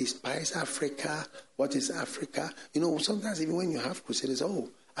people despise Africa, what is Africa? Sometimes even when you have crusaders,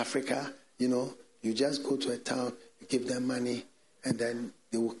 Africa, you just go to a town, you give them money, and then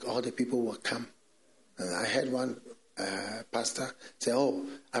all the people will come. I heard one pastor say,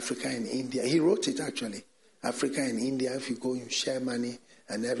 Africa and India. He wrote it actually. Africa and India, if you go, you share money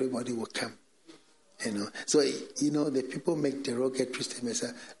and everybody will come. So, the people make derogatory statements.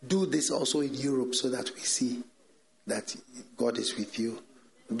 Do this also in Europe so that we see that God is with you.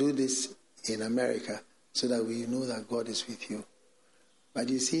 Do this in America so that we know that God is with you. But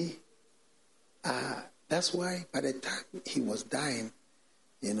you see, that's why by the time he was dying,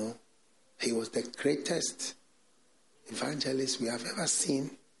 he was the greatest evangelist we have ever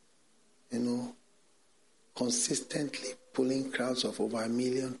seen, consistently pulling crowds of over 1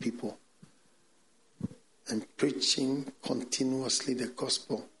 million people and preaching continuously the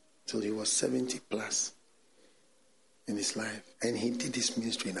gospel till he was 70 plus in his life. And he did his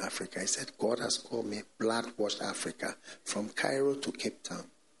ministry in Africa. He said, God has called me blood-washed Africa from Cairo to Cape Town.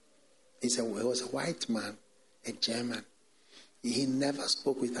 He was a white man, a German. He never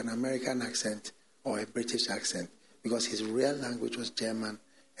spoke with an American accent or a British accent because his real language was German,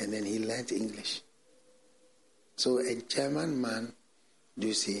 and then he learned English. So a German man, do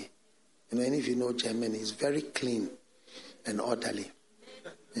you see, and if you know German, he's very clean and orderly,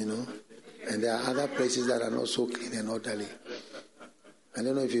 And there are other places that are not so clean and orderly. I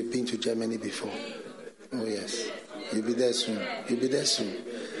don't know if you've been to Germany before. Oh, yes. You'll be there soon. You'll be there soon.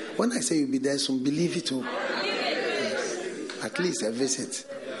 When I say you'll be there soon, believe it too. Yes. At least a visit.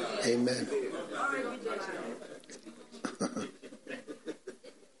 Amen.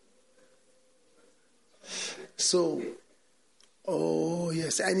 So,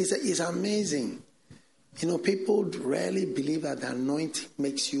 yes, and it's amazing. People rarely believe that the anointing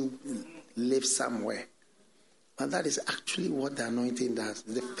makes you live somewhere. And that is actually what the anointing does.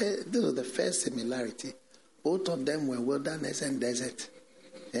 This was the first similarity. Both of them were wilderness and desert.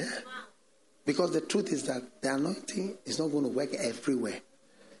 Yeah? Because the truth is that the anointing is not going to work everywhere.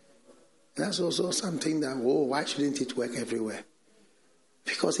 And that's also something that, why shouldn't it work everywhere?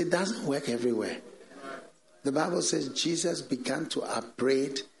 Because it doesn't work everywhere. The Bible says Jesus began to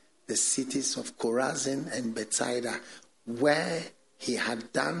upbraid the cities of Chorazin and Bethsaida where he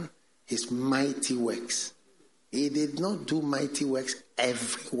had done his mighty works. He did not do mighty works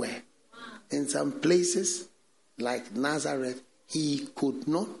everywhere. In some places, like Nazareth, he could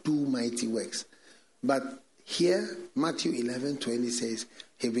not do mighty works. But here, Matthew 11:20 says,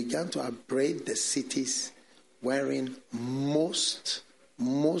 he began to upbraid the cities wherein most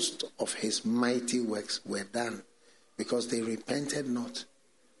of his mighty works were done because they repented not.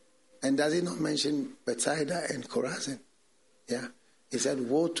 And does it not mention Bethsaida and Chorazin? Yeah. He said,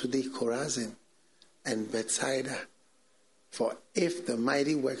 woe to thee, Chorazin and Bethsaida, for if the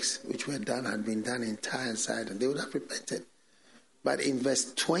mighty works which were done had been done in Tyre and Sidon, they would have repented. But in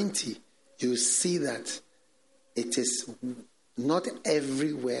verse 20, you see that it is not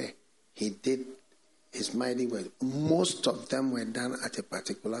everywhere he did his mighty work. Most of them were done at a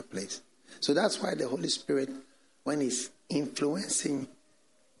particular place. So that's why the Holy Spirit, when he's influencing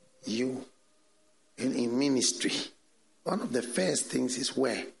you in ministry, one of the first things is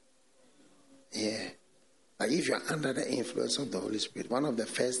where. Yeah. Like if you're under the influence of the Holy Spirit, one of the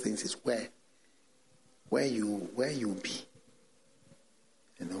first things is where you be.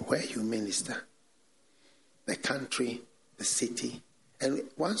 You know, where you minister. The country, the city. And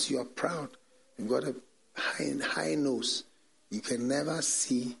once you're proud, you've got a high nose, you can never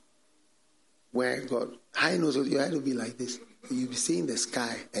see where God. High nose, you have to be like this. You'll be seeing the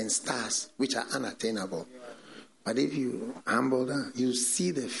sky and stars, which are unattainable. But if you humble down, you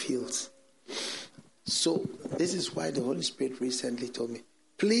see the fields. So this is why the Holy Spirit recently told me,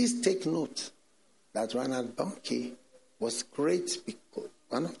 please take note that Reinhard Bonnke was great because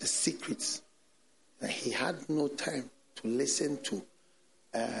one of the secrets that he had no time to listen to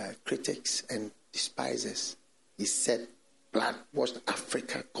critics and despisers. He said, blood-washed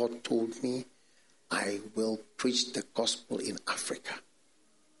Africa, God told me I will preach the gospel in Africa.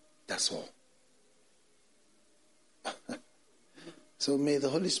 That's all. So may the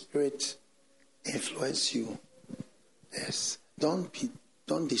Holy Spirit influence you. Yes. Don't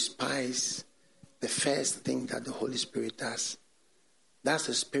despise the first thing that the Holy Spirit does. That's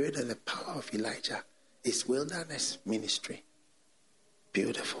the spirit and the power of Elijah. It's wilderness ministry.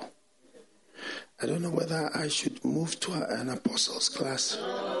 Beautiful. I don't know whether I should move to an apostles' class.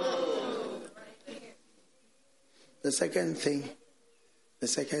 The second thing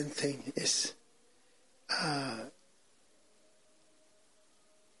is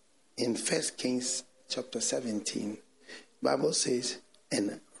in 1 Kings chapter 17, Bible says,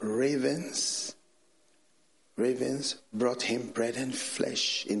 and ravens brought him bread and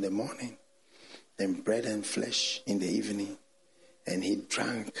flesh in the morning, then bread and flesh in the evening, and he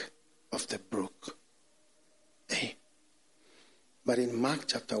drank of the brook. Hey. But in Mark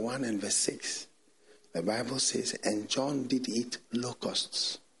chapter 1 and verse 6, the Bible says, and John did eat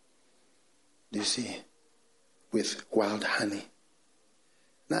locusts. Do you see? With wild honey.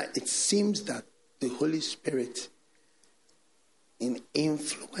 Now, it seems that the Holy Spirit, in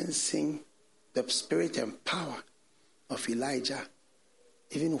influencing the spirit and power of Elijah,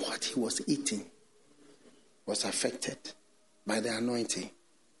 even what he was eating was affected by the anointing.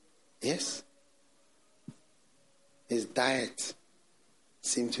 Yes? His diet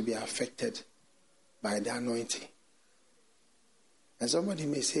seemed to be affected by the anointing. And somebody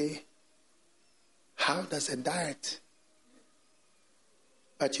may say, how does a diet?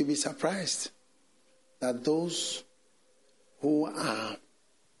 But you'll be surprised that those who are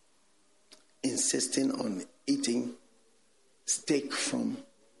insisting on eating steak from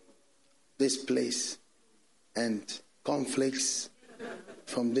this place and cornflakes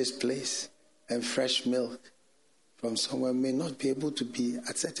from this place and fresh milk from somewhere may not be able to be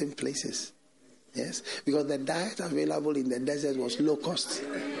at certain places. Yes, because the diet available in the desert was low cost.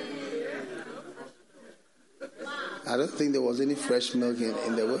 I don't think there was any fresh milk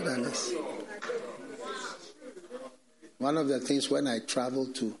in the wilderness. One of the things when I travel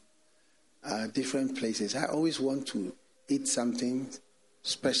to different places, I always want to eat something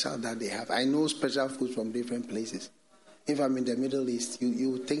special that they have. I know special foods from different places. If I'm in the Middle East,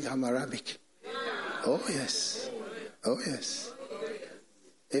 you would think I'm Arabic. Oh, yes. Oh, yes.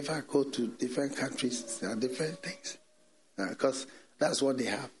 If I go to different countries, there are different things. Because that's what they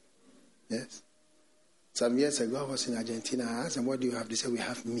have. Yes. Some years ago, I was in Argentina. I asked them, what do you have? They said, we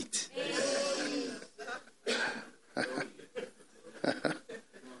have meat.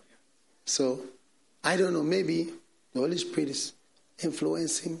 So, I don't know, maybe the Holy Spirit is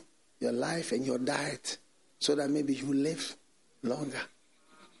influencing your life and your diet so that maybe you live longer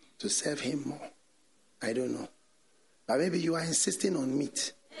to serve Him more. I don't know. But maybe you are insisting on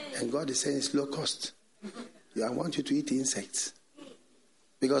meat and God is saying it's low cost. I want you to eat insects.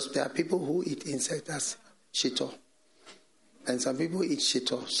 Because there are people who eat insects as shito. And some people eat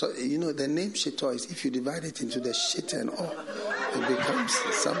shito. So, you know, the name shito is if you divide it into the shit and all, it becomes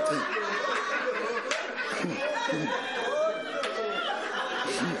something.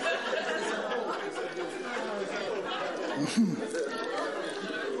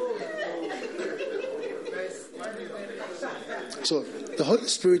 So the Holy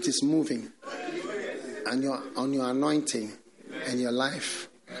Spirit is moving and on your anointing and your life.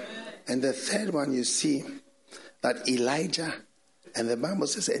 And the third one, you see that Elijah And the Bible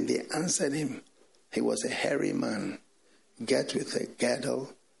says, and they answered him, he was a hairy man, girt with a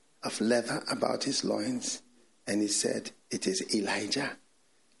girdle of leather about his loins. And he said, it is Elijah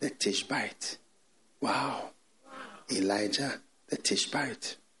the Tishbite. Wow. Elijah the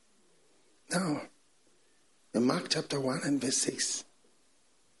Tishbite. Now, in Mark chapter 1 and verse 6,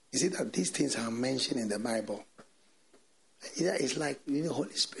 you see that these things are mentioned in the Bible. It's like the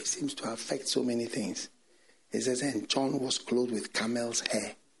Holy Spirit seems to affect so many things. It says, and John was clothed with camel's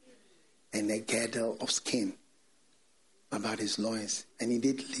hair and a girdle of skin about his loins, and he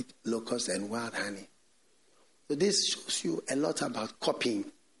did eat locusts and wild honey. So this shows you a lot about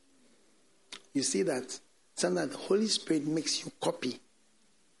copying. You see that sometimes the Holy Spirit makes you copy.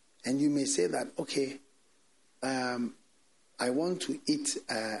 And you may say that, okay, I want to eat,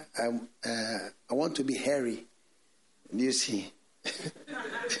 I want to be hairy. Do you see?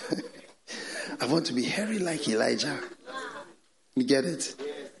 I want to be hairy like Elijah. You get it?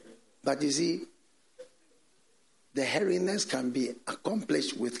 But you see, the hairiness can be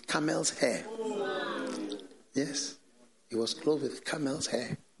accomplished with camel's hair. Yes. He was clothed with camel's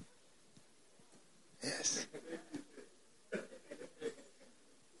hair. Yes.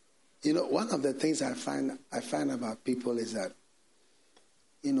 You know, one of the things I find about people is that,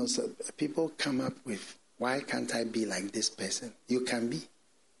 you know, so people come up with, why can't I be like this person? You can be.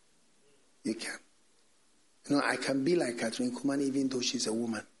 You can. You know, I can be like Catherine Kuhlman even though she's a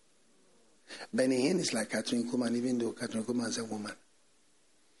woman. Benny Hinn is like Catherine Kuhlman even though Catherine Kuhlman is a woman.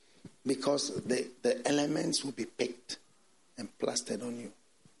 Because the elements will be picked and plastered on you.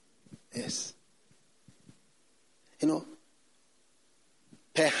 Yes. You know,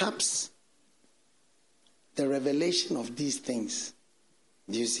 perhaps the revelation of these things,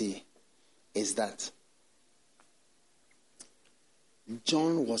 do you see, is that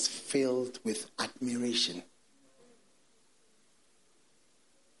John was filled with admiration.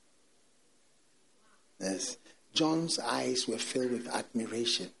 Yes. John's eyes were filled with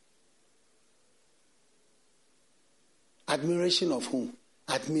admiration. Admiration of whom?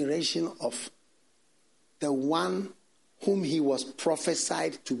 Admiration of the one whom he was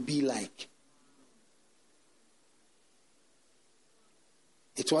prophesied to be like.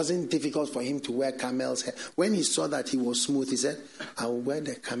 It wasn't difficult for him to wear camel's hair. When he saw that he was smooth, he said, I will wear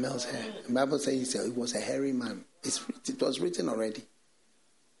the camel's hair. The Bible says he was a hairy man. It was written already.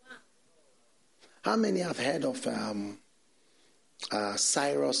 How many have heard of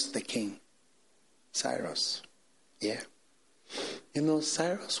Cyrus the king? Cyrus. Yeah. You know,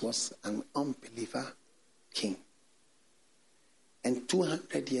 Cyrus was an unbeliever king. And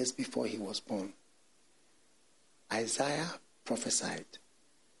 200 years before he was born, Isaiah prophesied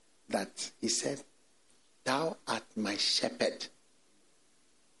that he said, thou art my shepherd,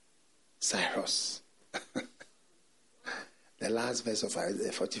 Cyrus. The last verse of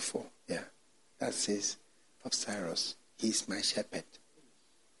Isaiah 44. Yeah. That says of Cyrus, he's my shepherd.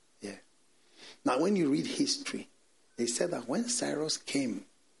 Yeah. Now when you read history, they said that when Cyrus came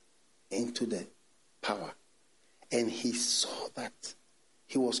into the power and he saw that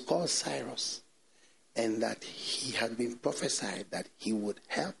he was called Cyrus and that he had been prophesied that he would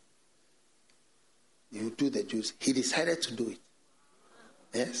help you do the Jews, he decided to do it.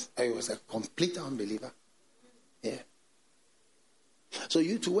 Yes, he was a complete unbeliever. Yeah. So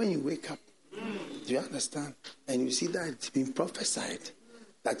you too, when you wake up, do you understand? And you see that it's been prophesied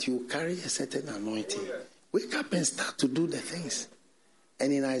that you carry a certain anointing. Wake up and start to do the things.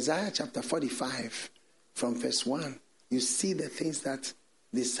 And in Isaiah chapter 45, from verse 1, you see the things that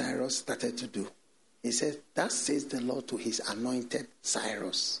this Cyrus started to do. He said, thus says the Lord to his anointed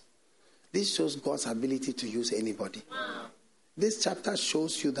Cyrus. This shows God's ability to use anybody. Wow. This chapter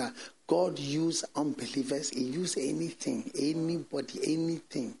shows you that God used unbelievers. He used anything, anybody,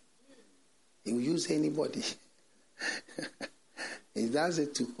 anything. He will use anybody. He does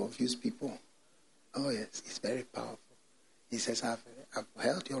it to confuse people. Oh yes, it's very powerful. He says, I've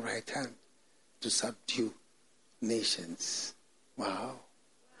held your right hand to subdue nations. Wow.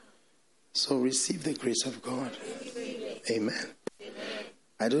 So receive the grace of God. Amen.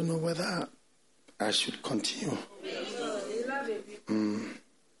 I don't know whether I should continue.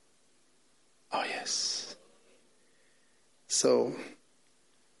 Oh yes. So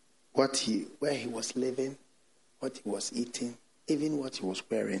where he was living, what he was eating, even what he was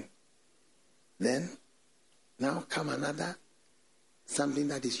wearing. Then, now come another, something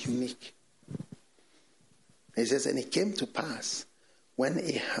that is unique. He says, and it came to pass, when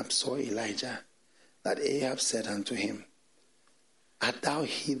Ahab saw Elijah, that Ahab said unto him, art thou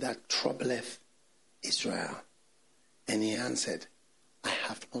he that troubleth Israel? And he answered, I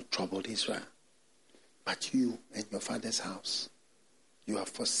have not troubled Israel, but you and your father's house You have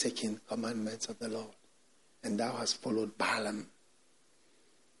forsaken commandments of the Lord, and thou hast followed Balaam.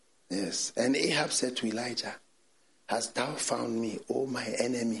 Yes. And Ahab said to Elijah, hast thou found me, O my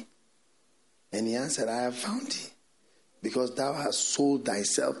enemy? And he answered, I have found thee, because thou hast sold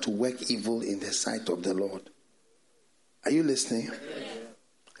thyself to work evil in the sight of the Lord. Are you listening? Yes.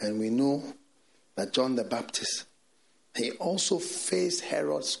 And we know that John the Baptist, he also faced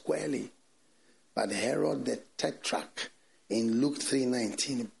Herod squarely. But Herod the Tetrarch, in Luke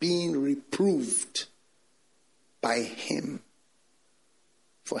 3:19, being reproved by him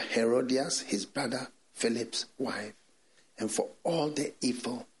for Herodias, his brother Philip's wife, and for all the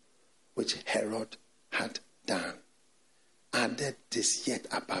evil which Herod had done, added this yet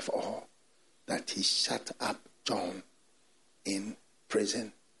above all, that he shut up John in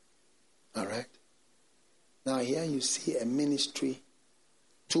prison. All right? Now here you see a ministry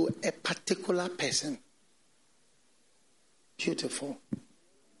to a particular person. Beautiful.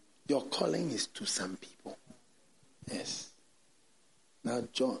 Your calling is to some people. Yes. Now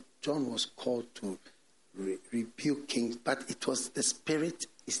John was called to rebuke kings, but it was the Spirit.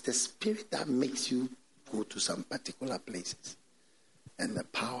 It's the Spirit that makes you go to some particular places, and the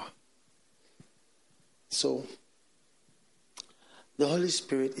power. So the Holy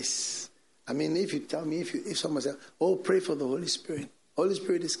Spirit is. I mean, if you tell me, if someone says, "Oh, pray for the Holy Spirit. Holy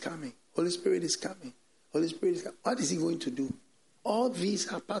Spirit is coming. Holy Spirit is coming. Holy Spirit is coming." What is he going to do? All these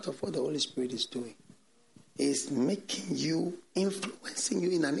are part of what the Holy Spirit is doing. Is making you, influencing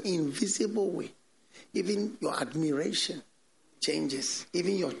you in an invisible way. Even your admiration changes.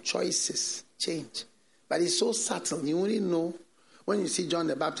 Even your choices change. But it's so subtle. You only know when you see John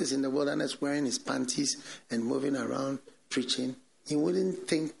the Baptist in the wilderness wearing his panties and moving around preaching. You wouldn't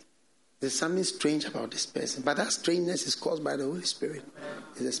think there's something strange about this person. But that strangeness is caused by the Holy Spirit.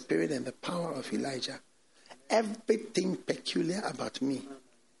 It's the Spirit and the power of Elijah. Everything peculiar about me,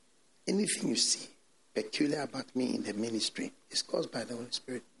 anything you see peculiar about me in the ministry is caused by the Holy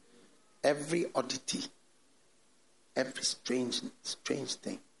Spirit. Every oddity, every strange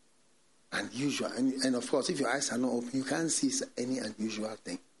thing, unusual. And of course, if your eyes are not open, you can't see any unusual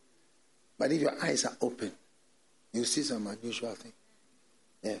thing. But if your eyes are open, you see some unusual thing.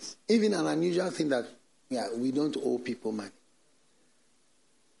 Yes. Even an unusual thing that we don't owe people money.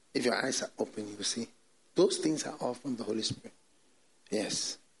 If your eyes are open, you see. Those things are all from the Holy Spirit.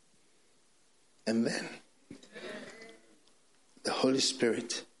 Yes. And then the Holy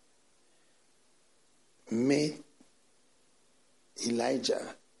Spirit made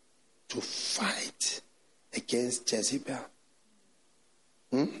Elijah to fight against Jezebel.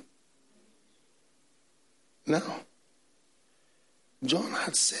 Now, John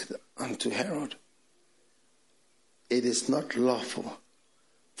had said unto Herod, it is not lawful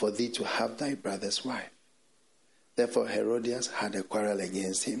for thee to have thy brother's wife. Therefore Herodias had a quarrel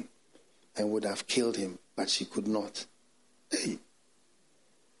against him and would have killed him, but she could not. Hey.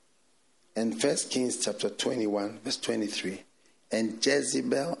 And 1 Kings chapter 21, verse 23, and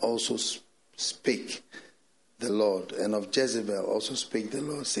Jezebel also spake the Lord, and of Jezebel also spake the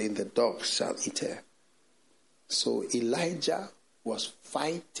Lord, saying, the dogs shall eat her. So Elijah was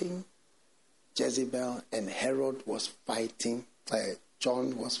fighting Jezebel, and Herod was fighting,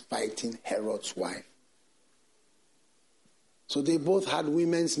 John was fighting Herod's wife. So they both had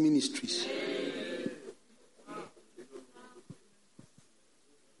women's ministries.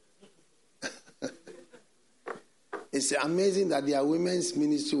 It's amazing that their women's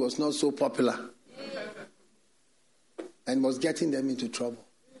ministry was not so popular and was getting them into trouble.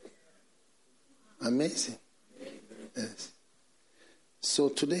 Amazing. Yes. So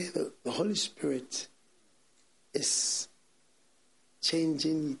today the Holy Spirit is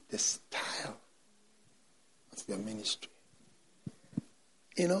changing the style of your ministry.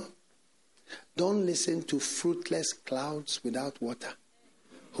 You know, don't listen to fruitless clouds without water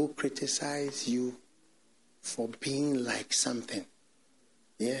who criticize you for being like something.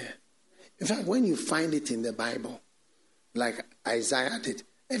 Yeah. In fact, when you find it in the Bible, like Isaiah did,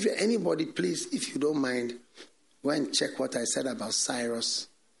 if anybody, please, if you don't mind, go and check what I said about Cyrus,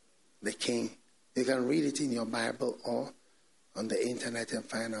 the king. You can read it in your Bible or on the internet and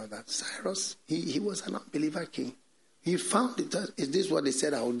find out that Cyrus, he was an unbeliever king. He found it. Is this what they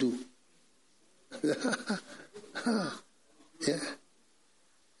said I will do? Yeah.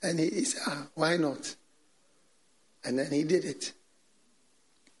 And he said, why not? And then he did it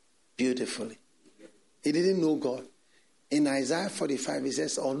beautifully. He didn't know God. In Isaiah 45, he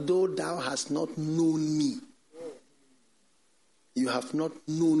says, although thou hast not known me, you have not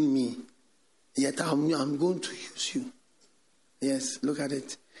known me, yet I'm going to use you. Yes, look at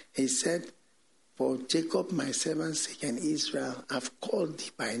it. He said, For Jacob, my servant's sake, and Israel, I've called thee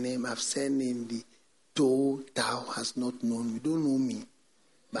by name, I've surnamed thee, though thou hast not known me. You don't know me,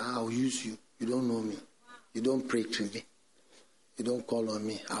 but I'll use you. You don't know me. You don't pray to me. You don't call on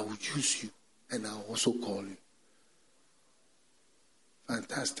me. I will use you, and I'll also call you.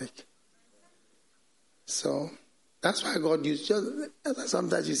 Fantastic. So, that's why God used,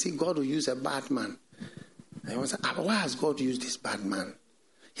 sometimes you see God will use a bad man. And you say, why has God used this bad man?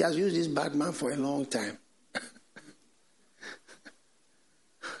 He has used this bad man for a long time.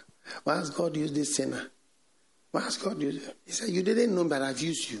 Why has God used this sinner? Why has God used it? He said, you didn't know, but I've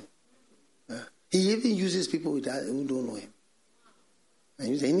used you. He even uses people who don't know him. And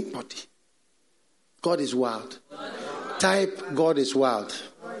use anybody. God is wild. Type, God is wild.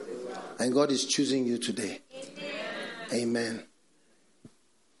 And God is choosing you today. Amen.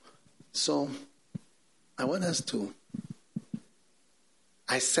 So, I want us to,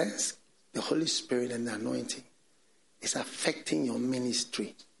 I sense the Holy Spirit and the anointing is affecting your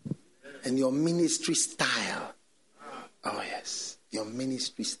ministry and your ministry style. Oh yes, your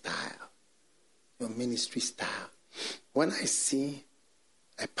ministry style. Your ministry style. When I see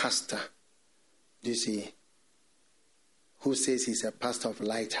a pastor, you see, who says he's a pastor of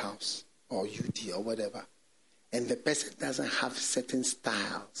Lighthouse or UD or whatever, and the person doesn't have certain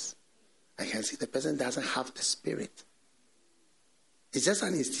styles, I can see the person doesn't have the spirit. It's just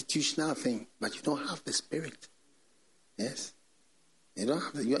an institutional thing, but you don't have the spirit. Yes? You don't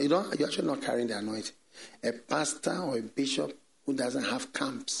have you're actually not carrying the anointing. A pastor or a bishop who doesn't have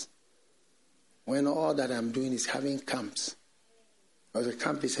camps, when all that I'm doing is having camps. Because a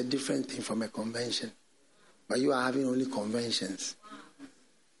camp is a different thing from a convention. But you are having only conventions.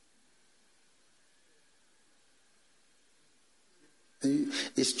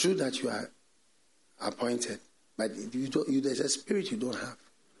 It's true that you are appointed, but there's a spirit you don't have.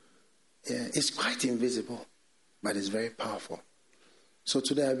 Yeah, it's quite invisible, but it's very powerful. So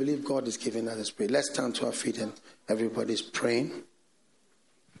today I believe God is giving us a spirit. Let's stand to our feet and everybody's praying.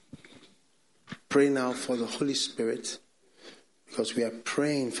 Pray now for the Holy Spirit, because we are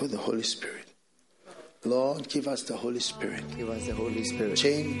praying for the Holy Spirit. Lord, give us the Holy Spirit. Give us the Holy Spirit.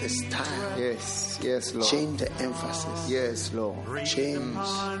 Change the style. Yes, yes, Lord. Change the emphasis. Yes, Lord. Change.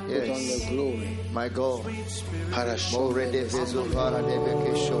 Put on the glory. My God. As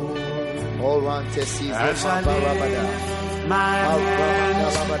I live my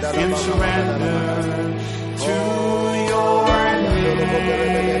hands in surrender to your name,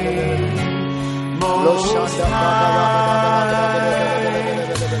 Most High,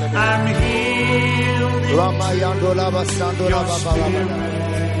 I'm healed in your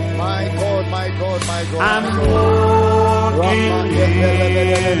spirit. My God, my God, my God. I'm walking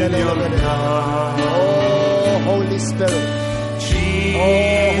in your love. Oh, Holy Spirit.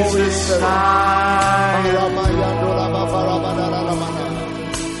 Jesus, I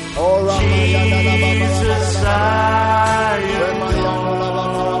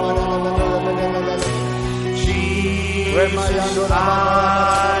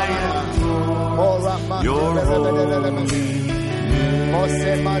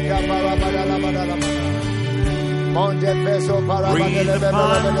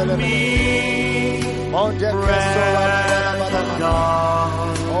your breathe upon me,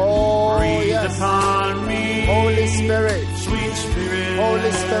 oh, breathe yes. upon me, Holy Spirit, sweet Spirit,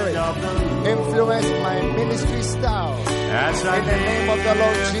 Holy Spirit, influence my ministry style in the name of the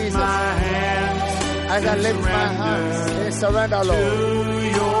Lord Jesus. As I lift my hands in surrender, Lord.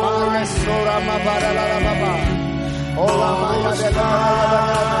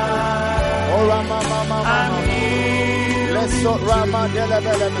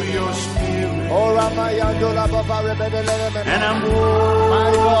 And I'm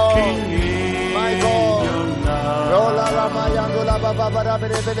walking in my God.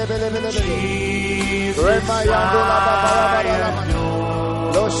 your love.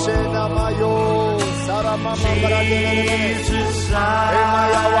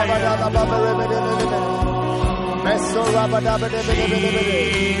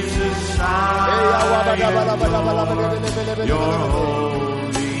 Jesus,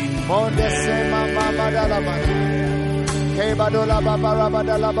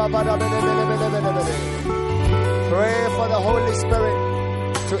 Pray for the Holy Spirit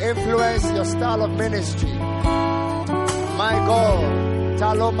to influence your style of ministry. My God,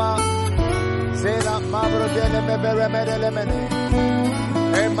 Taloma, Zela, Mabro, Delemebere, Medelemene,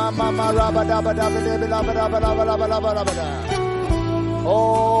 Mama, Rabba,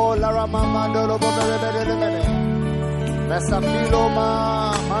 oh, Lara Mandolo, Medelemene, Mesafiloma,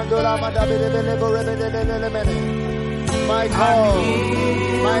 Mandola, Madabele, my God,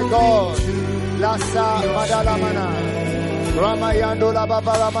 my God. Lasa Madalamana. Ramayando la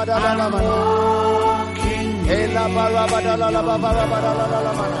Baba Ramadalamana. Ela Barabadala la Baba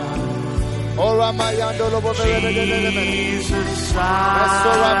Ramadalamana. O Ramayando Lobo Jesus.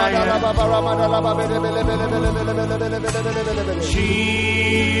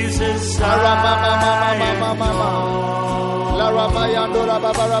 Jesus. La Ramayando la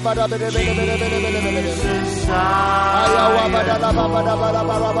Baba Rabada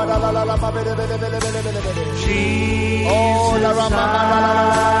Oh la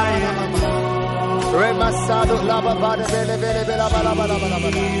Ramayando Remasado la Baba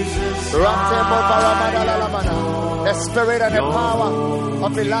the spirit and the power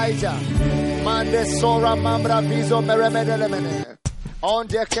of Elijah. Mande Sora Mambra Viso Meremedelemene. On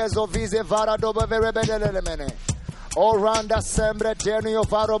Dekezo Vise Vara Doba Verebedelemene. O Randa Sembre Tenio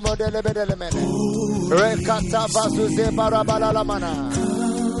Varo Modelebedelemene. Rekata Vazuze Barabalalamana.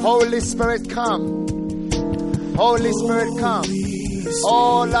 Holy Spirit come. Holy Spirit come.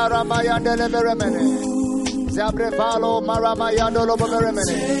 Oh La Ramayandele Veremene. Zabrevalo Maramayandolo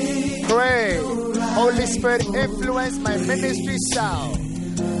Veremene. Pray. Holy Spirit, influence my ministry style.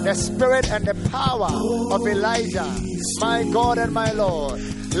 The spirit and the power of Elijah, my God and my Lord.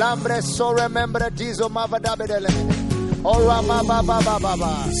 Lambre so remember Dizo Mavadabedele. Orama Baba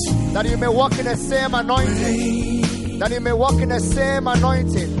Baba. That you may walk in the same anointing. That you may walk in the same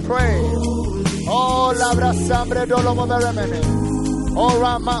anointing. Pray. Oh Labra Sambre Dolomo Veremene.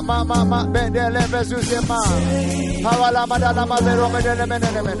 Orama Mama Bedele Vezuzema. Pawala Madala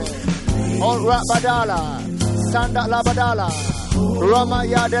Maveromedele. Oh Rabadala, Sanda Labadala, Roma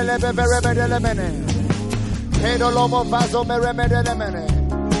Yadele Veremedelemene, Pedolomo Vazo Meremedelemene,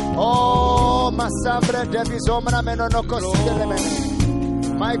 Oh Masambre Devisomana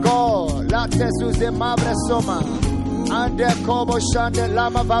Menonocoselemene, my God, Latesus de Mabre Soma, and the Kobo Shande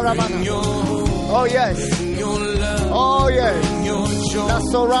Lama Varamana. Oh yes, oh yes,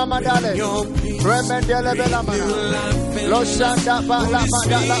 Naso Ramadale, Remedele Belamana. Loshanda ba la ba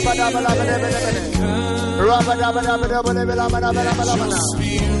da la ba da ba la ba da ba da Rabba da ba da ba da ba da la ba da ba la ba la ba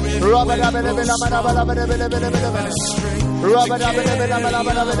Rabba da ba da ba la ba da ba la ba da ba da ba da Rabba da ba da ba la ba la ba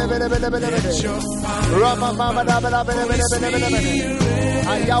da ba da ba da ba da Rabba mama da ba la ba da ba da ba da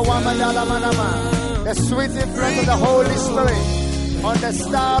Ayawa ma da la ma na ma. The sweet influence of the Holy Spirit on the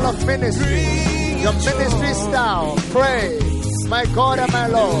style of ministry, your ministry style. Pray, my God and my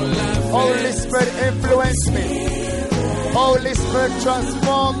Lord. Holy Spirit, influence me. Holy Spirit,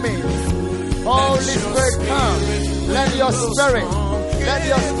 transform me. Holy Spirit, come. Let your spirit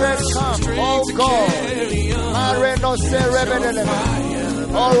come. Oh God. Mareno se rebedele.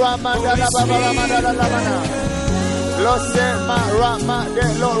 Oh Ramadala Baba Ramadala Lamana. Lo se ma rama de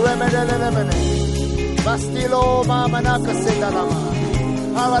lo rebedele. Bastilo ma manaka se lama.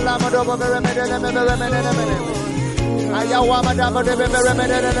 Haralama do rebedele. Ayawa madama de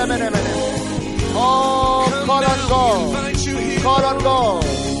rebedele. Oh, call on God. Call on God.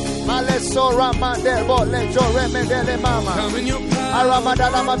 Maleso Rama de Bole Joreme de Mama.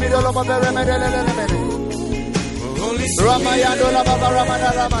 Aramadala Mabidolo Remedele. Ramayado la Baba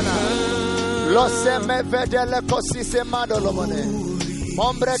Ramadala. Lose me vedele cosise madolomone.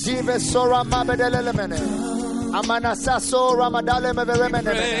 Ombre dive sora mabedele mene. Amanasa so Ramadale me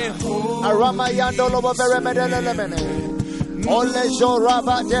veremene. Aramayando lobo veremedele mene. Ole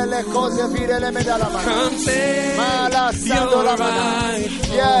joraba dele cose virele medalama. Mala sando la mana.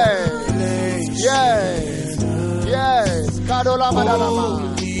 Yes. Cadola madalama.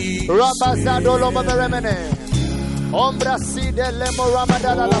 Rabazado lo maveremene. Ombra si dele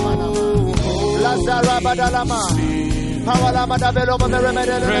moramadala la mana. Lazara badalama. Pawala madabelo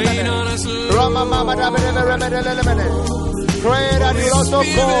maveremene. Rama mama madabelo. Pray that you also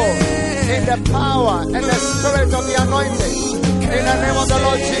go in the power and the spirit of the anointing. In the name of the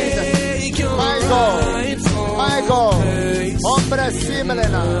Lord Jesus. My God. Hombre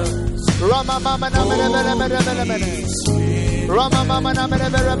simelena. Rama mama na mele. Rama mama na mele.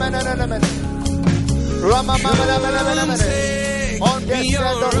 Rama mama na mele. On the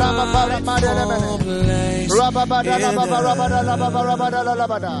side of Lama para mele. Rababada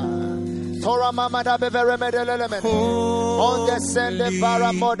labada. Tora mama da bevere medelemene. On the sende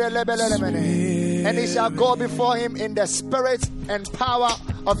para modelebelemene. And he shall go before him in the spirit and power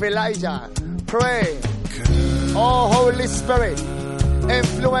of Elijah. Pray. Oh Holy Spirit,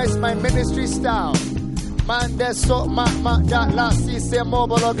 influence my ministry style. Mande so ma da la si se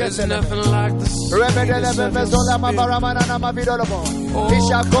mobolo gesele. He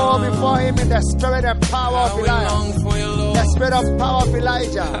shall go before him in the spirit and power of Elijah. The spirit of power of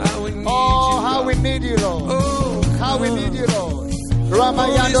Elijah. Oh, how we need you, Lord. How we need you, Lord.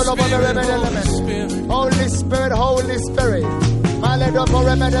 Holy Spirit, Holy Spirit.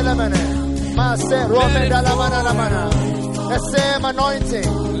 The same anointing,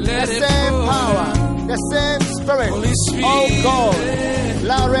 the same power, the same spirit. Oh God.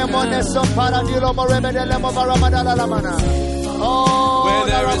 La remone son paradilo mo remedele mo baramadala lamana. Oh,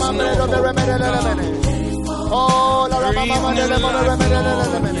 la ramamredo de remedele lemene. Oh, la ramamamedele mo remedele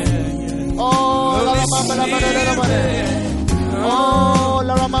lemene. Oh, la ramamamedele lemene. Oh,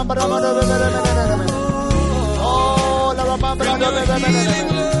 la ramamamedele lemene. Oh, la ramamamedele lemene.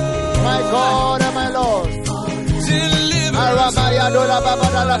 My God and my Lord. Aramaya do la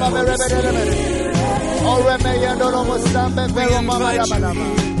babada la remedele lemene.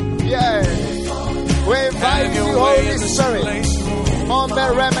 Yes. We invite you, Holy Spirit.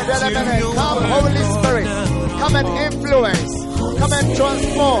 Come, Holy Spirit. Come and influence. Come and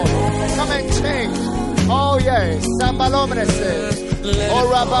transform. Come and change. Oh, yes.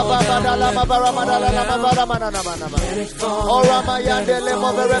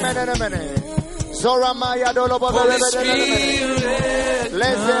 Zoramaya dolobo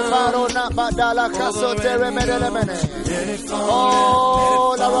Lezevaro na badala kaso teremene.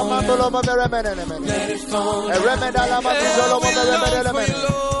 Oh, la ramandolo remene. Remedala mandolo remene.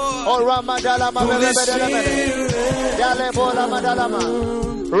 Oh, ramadala remene. Dale bola madalama.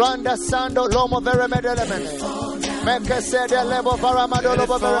 Randa sando lomo remene. Meke se de lebo paramadolo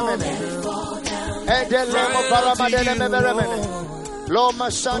remene. Edelemo paramadele remene. Loma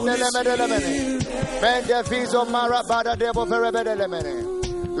shandele medele. Mende viso mara bada debo verebedele mene.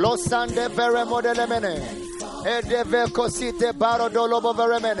 Lo sande vere modele mene. Ede veko site baro dolobo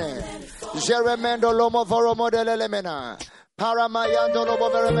veremene. Jeremendo lomo voro modele mena. Paramayando lobo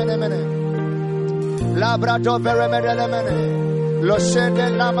veremene mene. Labrado veremedele mene. Lo shende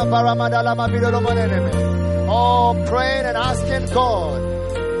lama paramada lama vidolo monene. Oh, praying and asking God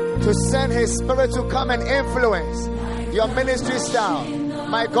to send His Spirit to come and influence your ministry style.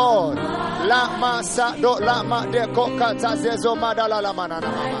 My God. La masa do la ma de kokata zezo madala la manana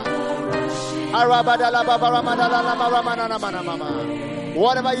mama. Arabada la babara madala la maramana mama.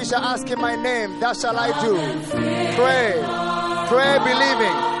 Whatever you shall ask in my name, that shall I do. Pray.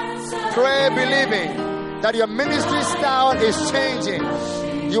 Pray believing that your ministry style is changing.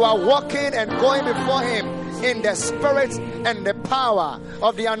 You are walking and going before Him in the spirit and the power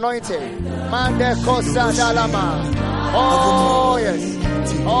of the anointing. Mande kosa dalama. Oh, yes.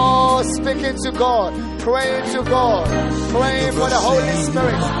 Oh, speaking to God, praying to God, praying for the Holy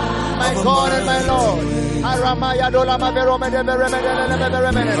Spirit, my God and my Lord.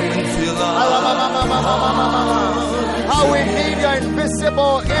 How we need your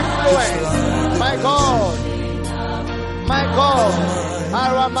invisible influence, my God, my God.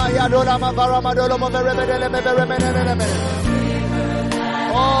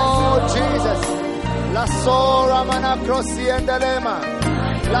 Oh, Jesus. La sola mana crossi and lema.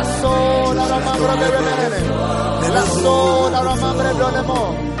 La sola ramambre remene. La sola ramambre donemo.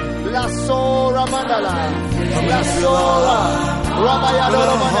 La sola mandala. La sola ramaya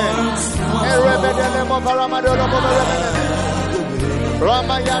domane. Erebedelemo paramadolo remene.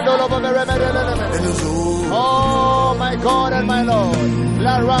 Ramaya dolo remene. Oh, my God and my Lord.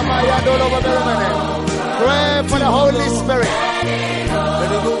 La ramaya dolo remene. Pray for the Holy Spirit.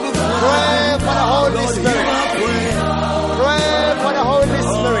 Pray for the Holy Spirit. Pray for the Holy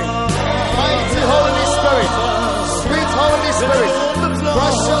Spirit. Mighty Holy Spirit. Sweet Holy Spirit.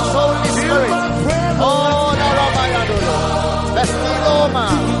 Precious Holy Spirit. Oh, la Ramayadolo. Vestiloma.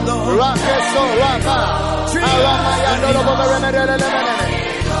 Rakeso Rama. Aramayadolo Boberemedelele.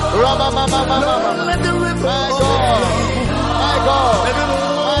 Rama Mama Mama. My God. My God.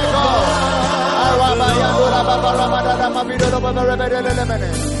 My God. Aramayadolo Babaramada Mabidolo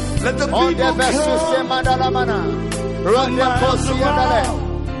Boberemedelele. On the versus Madalamana, Ronda Cosiadale,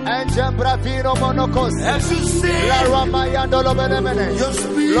 and Jambravino Monocos, La Ramayandolo Benemene.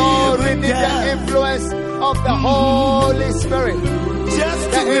 Lord, we need the influence of the Holy Spirit.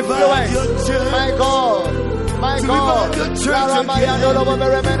 The influence, my God. My God, La Ramayandolo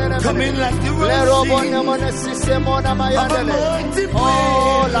Benemene. Le Robonamone Sisemona Mayandele.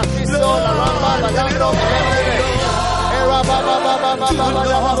 Oh, La Fisola Rama, Lando Benemene.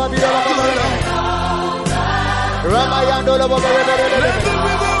 Ramayandolo the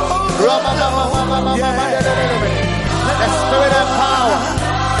spirit and power,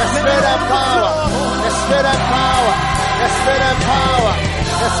 the spirit and power, the spirit and power, the spirit and power,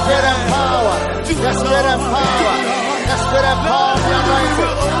 the spirit and power, the spirit and power, the spirit and power of the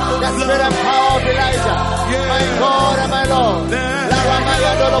anointed, the spirit and power of Elijah, my God and my Lord. La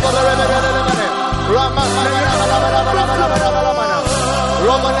Ramayandolo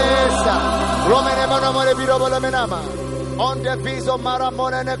Romanesa, Romanemana Birobolemenama, on the Viso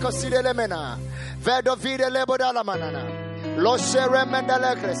Maramona Necoside Lemena, Vedo Vide Lebodala Manana, Loshere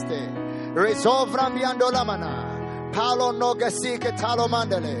Mendele Creste, Risovram Biandola Mana, Palo Nogasike Talo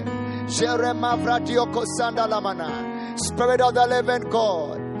Mandele, Shere Mavradio Cosanda Lamana, Spirit of the living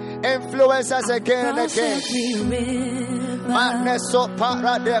God, influence us again and again. Magneso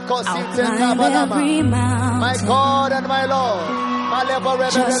para de Cosite Cabalama, my God and my Lord.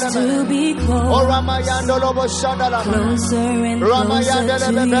 Just to be close, closer and closer to you.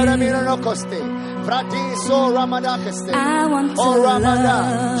 I want to love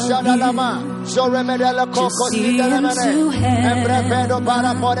you. Just see into heaven,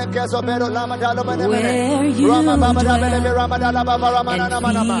 where you dwell,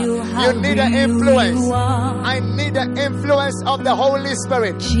 you need an influence. I need the influence of the Holy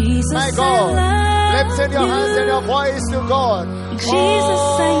Spirit. Jesus, my God, lift in your hands and your voice to God. Jesus, I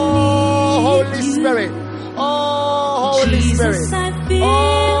need Holy you. Spirit. Oh, Holy Jesus, Spirit. I feel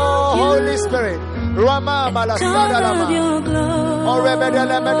Oh, you. Holy Spirit. Rama Malasada Lama. Oh,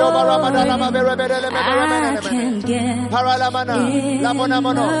 Rebedele Medoba Ramadalama, Rebedele I can get Paralamana,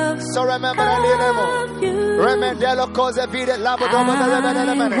 Lamonamono. So remember Lilemo. you. Remedelo Cosa Vide Labodoma,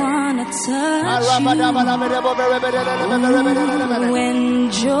 Rebedele I Mene. wanna touch you,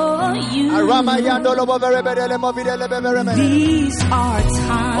 enjoy you. These are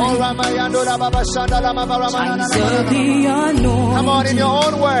times of the unknown. Come on, in your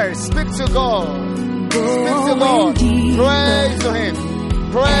own words, speak to God. Speak to God. Pray to Him.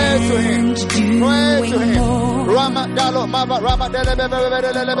 Pray to Him. Pray to Him. Rama Dalo Mama Rama Dele Oh,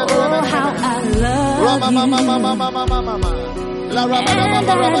 how I love Rama Mama Mama Mama Mama. La Rama and I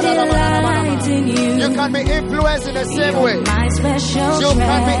delight in you. You can be influenced in the same way. My special You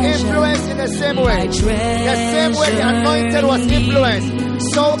can be treasure. influenced in the same way. My The same way the anointed was influenced,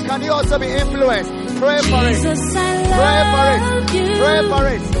 so can you also be influenced. Pray for it. Jesus, I Pray for it. love you. Pray for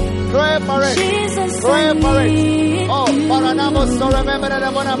it. Pray for it. Jesus, Pray I for it. need Oh, you. Paranamo, so remember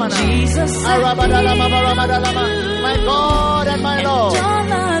the Monamana. Jesus, I Arabadalama, need Ramadalama. My God and my Lord. don't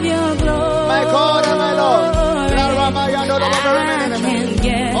love your glory. My God and my Lord. La Ramayano, I can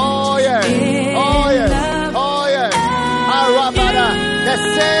get oh, yes. Oh, yes. Oh, yes. Arabada. The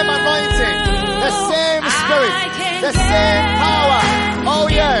same anointing. The same spirit. The same power. Oh,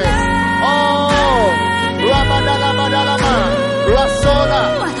 yes. Oh. Ramadalama. Rasola.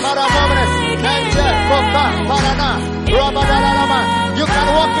 Maramones. Angel. Koka. Parana. Ramadalama. You can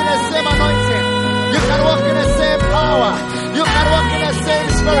walk in the same anointing. You can walk in the same power. You can walk in the same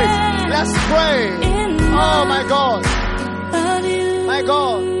spirit. Let's pray. Oh, my God. My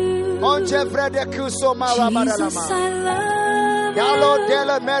God. On Jeffrey Kuso Marabadalama. Yalo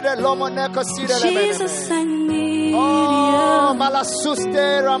dele mede lomo neko sire Jesus, I need oh, you.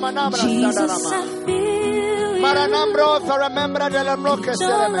 malasuste ramanamra Jesus, sadalama. I feel you. Maranambro for remember de la roque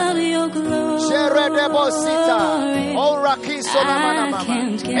Don't love seleme. your glory. Shere de bosita. Oh, rakiso I namanama.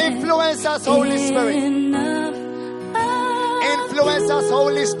 can't get Influence us, Holy Spirit. enough of Influence us,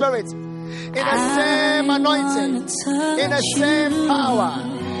 Holy Spirit. In the same anointing. In the same power.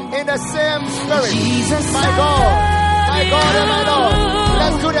 In the same spirit. Jesus, My God. My God and my Lord,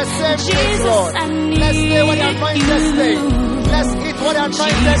 let's do the same thing, Lord. Let's stay what the anointed stay. Let's eat what the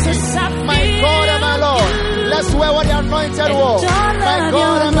anointed eat. My God and my Lord, let's wear what the anointed wore. My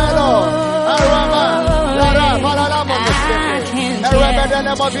God and my Lord, Arama, Lara, Palalamo,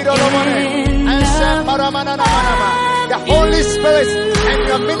 the Holy Spirit and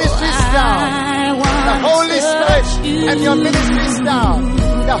your ministry style. The Holy Spirit and your ministry style.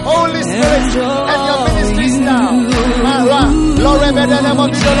 The Holy Spirit and your ministry style.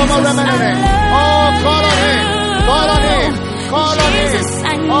 Oh, call on Him. Call on Him. Call on Him.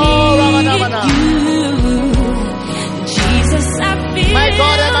 Oh, Ramanamana. Jesus, I feel My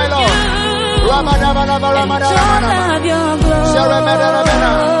God and my Lord. Ramanamana, Ramanamana.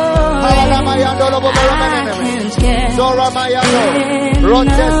 Sharamanamana. Zoramayano.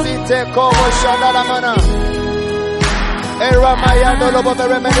 Rotesite Kobo Shandalamana. Eramayano Lobo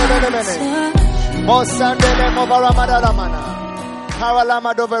Beremedelemene. Mosandele Mobaramadalamana.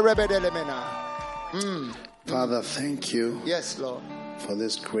 Paralama Dove Rebedelemena. Father, thank you. Yes, Lord. For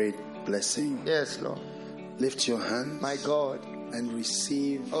this great blessing. Yes, Lord. Lift your hands. My God. And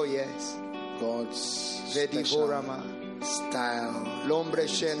receive. Oh, yes. God's special style. L'ombre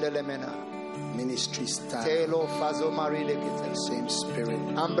shendelemena. Ministry style. Telo fazo marile same spirit.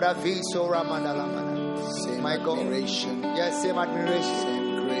 Ambraviso ramadalamana. Same my admiration. God. Yes, same admiration.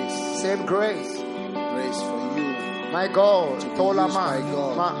 Same grace. Same grace. Grace for you. My God. Tolama. My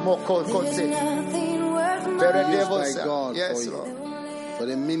God. Moko kotse. Very devil. Yes, Lord. For For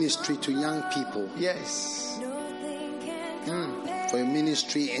the ministry to young people. Yes. For a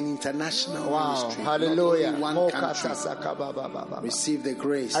ministry, an international ministry. Hallelujah. Not only one country. Receive the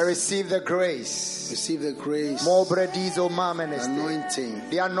grace. I receive the grace. Receive the grace. The Anointing.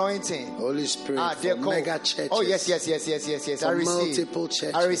 The anointing. Holy Spirit. For mega churches. Oh, yes. For I receive. Multiple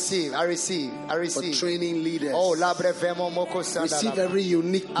churches. I receive. For training leaders. Oh, receive every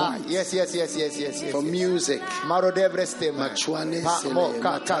unique bond. Yes. For music. For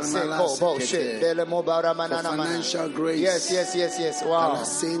financial grace. Yes. Wow.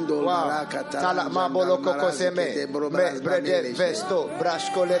 Vesto,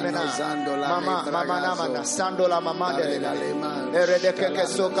 Mama, Sandola Mamande, Eredeke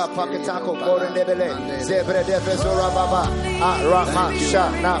Soka Pakitako, Borendebele, Zebre de Vezora Baba, Rama,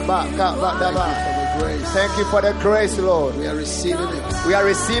 Shana Baka Badaba. Thank you for the grace, Lord. We are receiving it. We are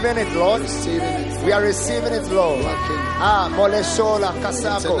receiving it, Lord. We are receiving it, Lord. Moleshola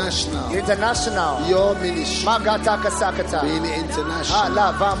Kasako. International. Your ministry. Magata Kasakata. Being international.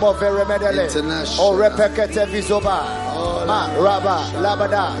 La Vamo Veremedele. International. O Repekete Vizoba. Rabba,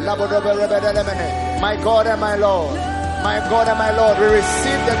 Labada, Labodobe Rebedelemene. My God and my Lord. My God and my Lord. We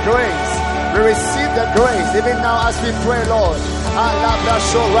receive the grace. We receive the grace. Even now as we pray, Lord.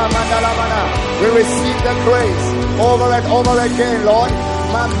 We receive the grace over and over again, Lord.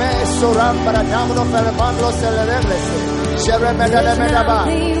 Mame soram para namuno fermando celebrese. Sheremedele medaba.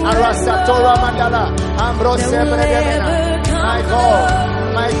 Arasatora mandala. Ambrose bredemena.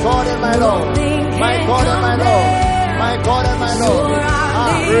 My God and my Lord. My God and my Lord. My God and my Lord.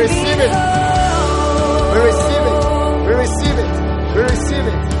 We receive it. We receive it. We receive it. We receive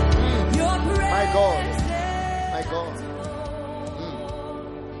it. My God. My God.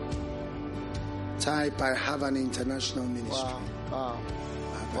 Type, I have an international ministry. Wow.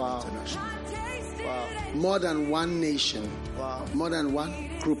 International. More than one nation. More than one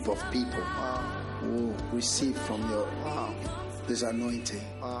group of people will receive from your this anointing.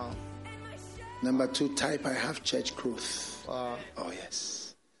 Number 2, type, I have church growth. Oh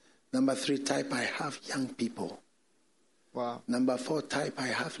yes. Number 3, type, I have young people. Number 4, type, I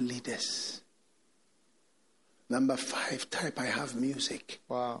have leaders. Number 5, type, I have music.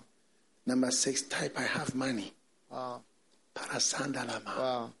 Number 6, type, I have money.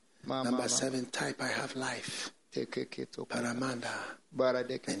 Parasandalama. Number 7, type, I have life. Paramanda.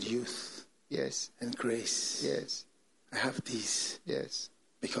 And youth. Yes. And grace. Yes. I have these. Yes.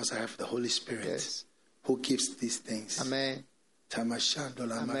 Because I have the Holy Spirit. Yes. Who gives these things. Amen. Amen.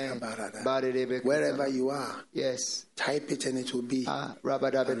 Wherever you are, yes, type it and it will be. Oh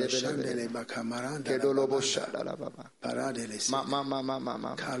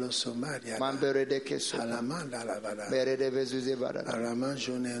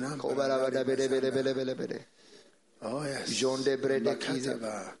yes.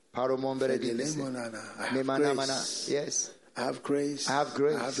 Yes. I have grace. I have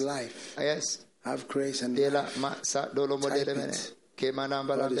grace. I have life. Yes. I have grace and life. Type it.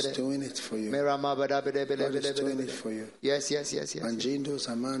 God is doing it for you. God is doing it for you. Yes.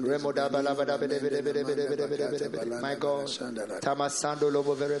 My God.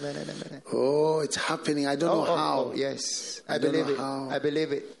 Oh, it's happening. I don't know how. Yes. I believe it. I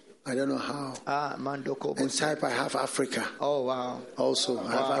believe it. I don't know how. And type, I have Africa. Oh, wow. Also, I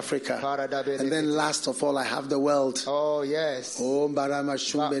have Africa. And then last of all, I have the world. Oh, yes. Oh,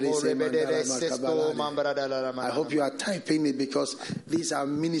 I hope you are typing it because these are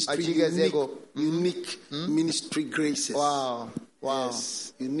ministry unique ministry graces. Wow.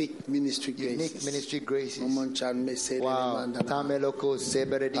 Yes. Unique ministry graces. Unique ministry graces. Wow. Tameloko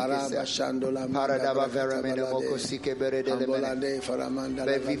seberedikesa. Paradaba veramene moko sike beredelemene.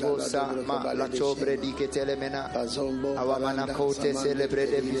 Bevivosa ma la chobredike telemena. Awamana kote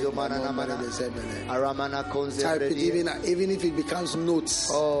celebrede vizomana namana. Aramana konze. Type it even if it becomes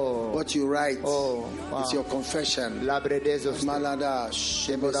notes. Oh. What you write. Oh. Wow. It's your confession. Labredezo. Malada.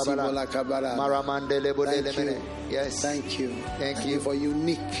 Maramande lebodelemene. Yes. Thank you. Thank you for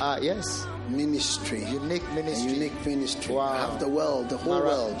unique yes. ministry. Unique ministry. Unique ministry. Wow. I have the world, the whole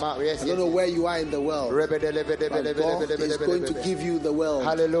world. Yes, I don't know where you are in the world. But God is going to give you the world.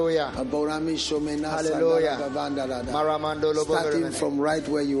 Hallelujah. Hallelujah. Starting from right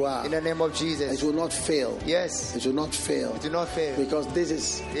where you are. In the name of Jesus. It will not fail. Yes. It will not fail. It will not fail. Because this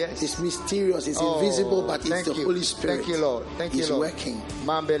is it's mysterious, it's invisible, but it's the Holy Spirit. Thank you, Lord. Thank you, Lord. He's working.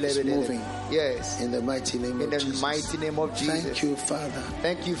 He's moving. Yes. In the mighty name of Jesus. In the mighty name of Jesus. Thank you, Father.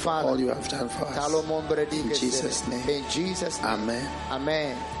 Thank you, Father. All you have done for us. In Jesus' name. In Jesus' name. Amen.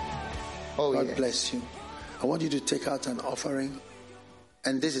 Amen. Oh, God bless you. I want you to take out an offering.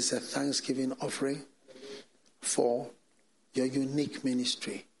 And this is a Thanksgiving offering for your unique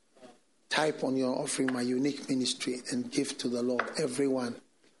ministry. Type on your offering, my unique ministry, and give to the Lord. Everyone.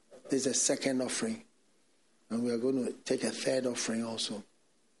 This is a second offering. And we are going to take a third offering also.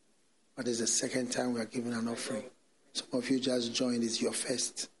 But it's the second time we are giving an offering. Some of you just joined. It's your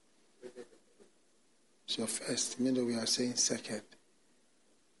first. It's your first. Meanwhile, we are saying second.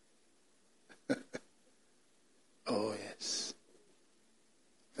 Oh, yes.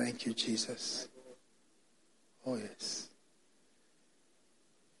 Thank you, Jesus. Oh, yes.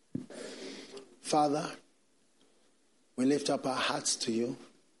 Father, we lift up our hearts to you.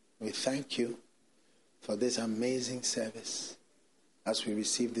 We thank you for this amazing service as we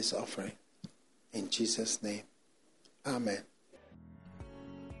receive this offering. In Jesus' name, amen.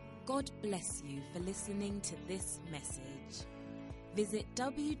 God bless you for listening to this message. Visit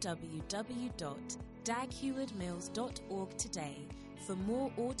www.daghewardmills.org today for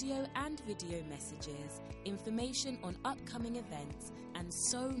more audio and video messages, information on upcoming events, and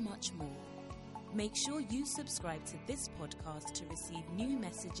so much more. Make sure you subscribe to this podcast to receive new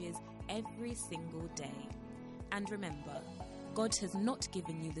messages every single day. And remember, God has not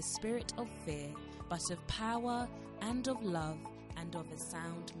given you the spirit of fear, but of power and of love and of a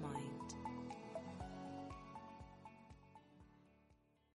sound mind.